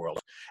the Mutt world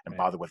and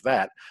bother with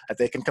that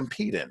they can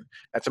compete in.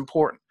 That's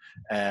important.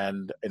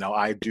 And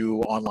I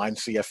do online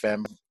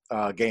CFM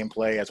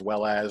gameplay, as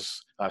well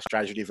as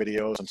strategy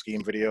videos and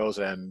scheme videos,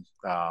 and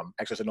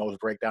X's and O's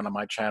breakdown on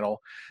my channel.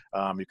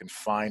 You can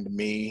find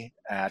me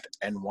at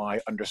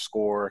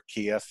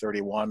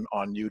ny_Kia31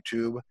 on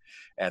YouTube,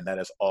 and that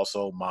is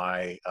also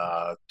my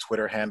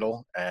Twitter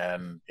handle.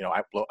 And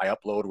I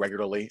upload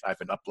regularly. I've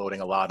been uploading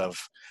a lot of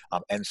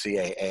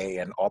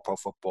NCAA and All Pro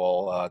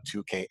Football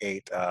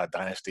 2K8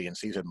 Dynasty and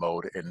Season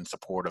Mode in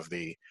support of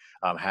the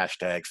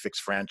hashtag Fix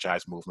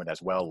Franchise movement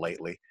as well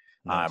lately.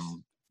 Nice.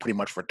 I'm pretty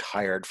much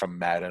retired from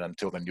Madden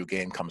until the new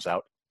game comes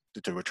out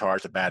to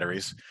recharge the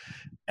batteries.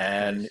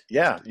 And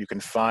you can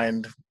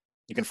find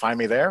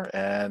me there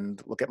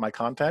and look at my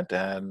content,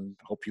 and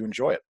hope you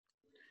enjoy it.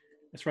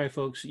 That's right,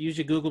 folks. Use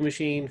your Google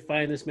machine,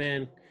 find this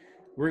man.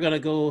 We're going to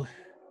go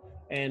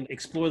and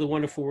explore the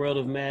wonderful world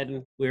of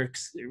Madden. We're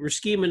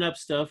scheming up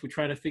stuff. We're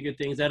trying to figure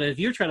things out. And if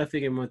you're trying to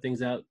figure more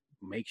things out,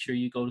 make sure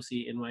you go to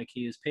see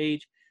NYKia's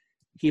page.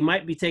 He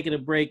might be taking a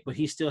break, but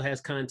he still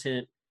has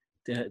content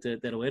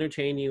that'll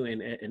entertain you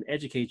and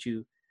educate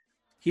you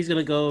He's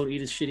gonna go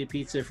eat his shitty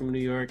pizza from New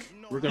York.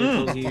 We're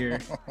gonna go here,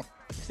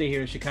 stay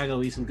here in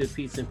Chicago, eat some good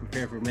pizza, and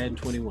prepare for Madden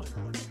 21.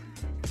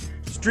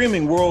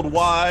 Streaming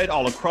worldwide,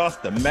 all across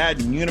the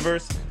Madden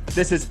universe.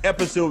 This is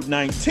episode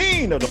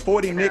 19 of the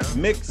 40 Nick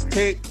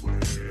Mixtape.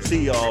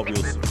 See y'all real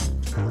soon.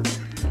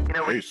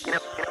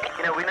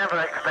 We never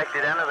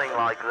expected anything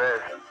like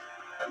this.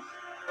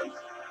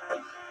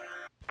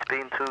 It's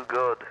been too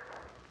good.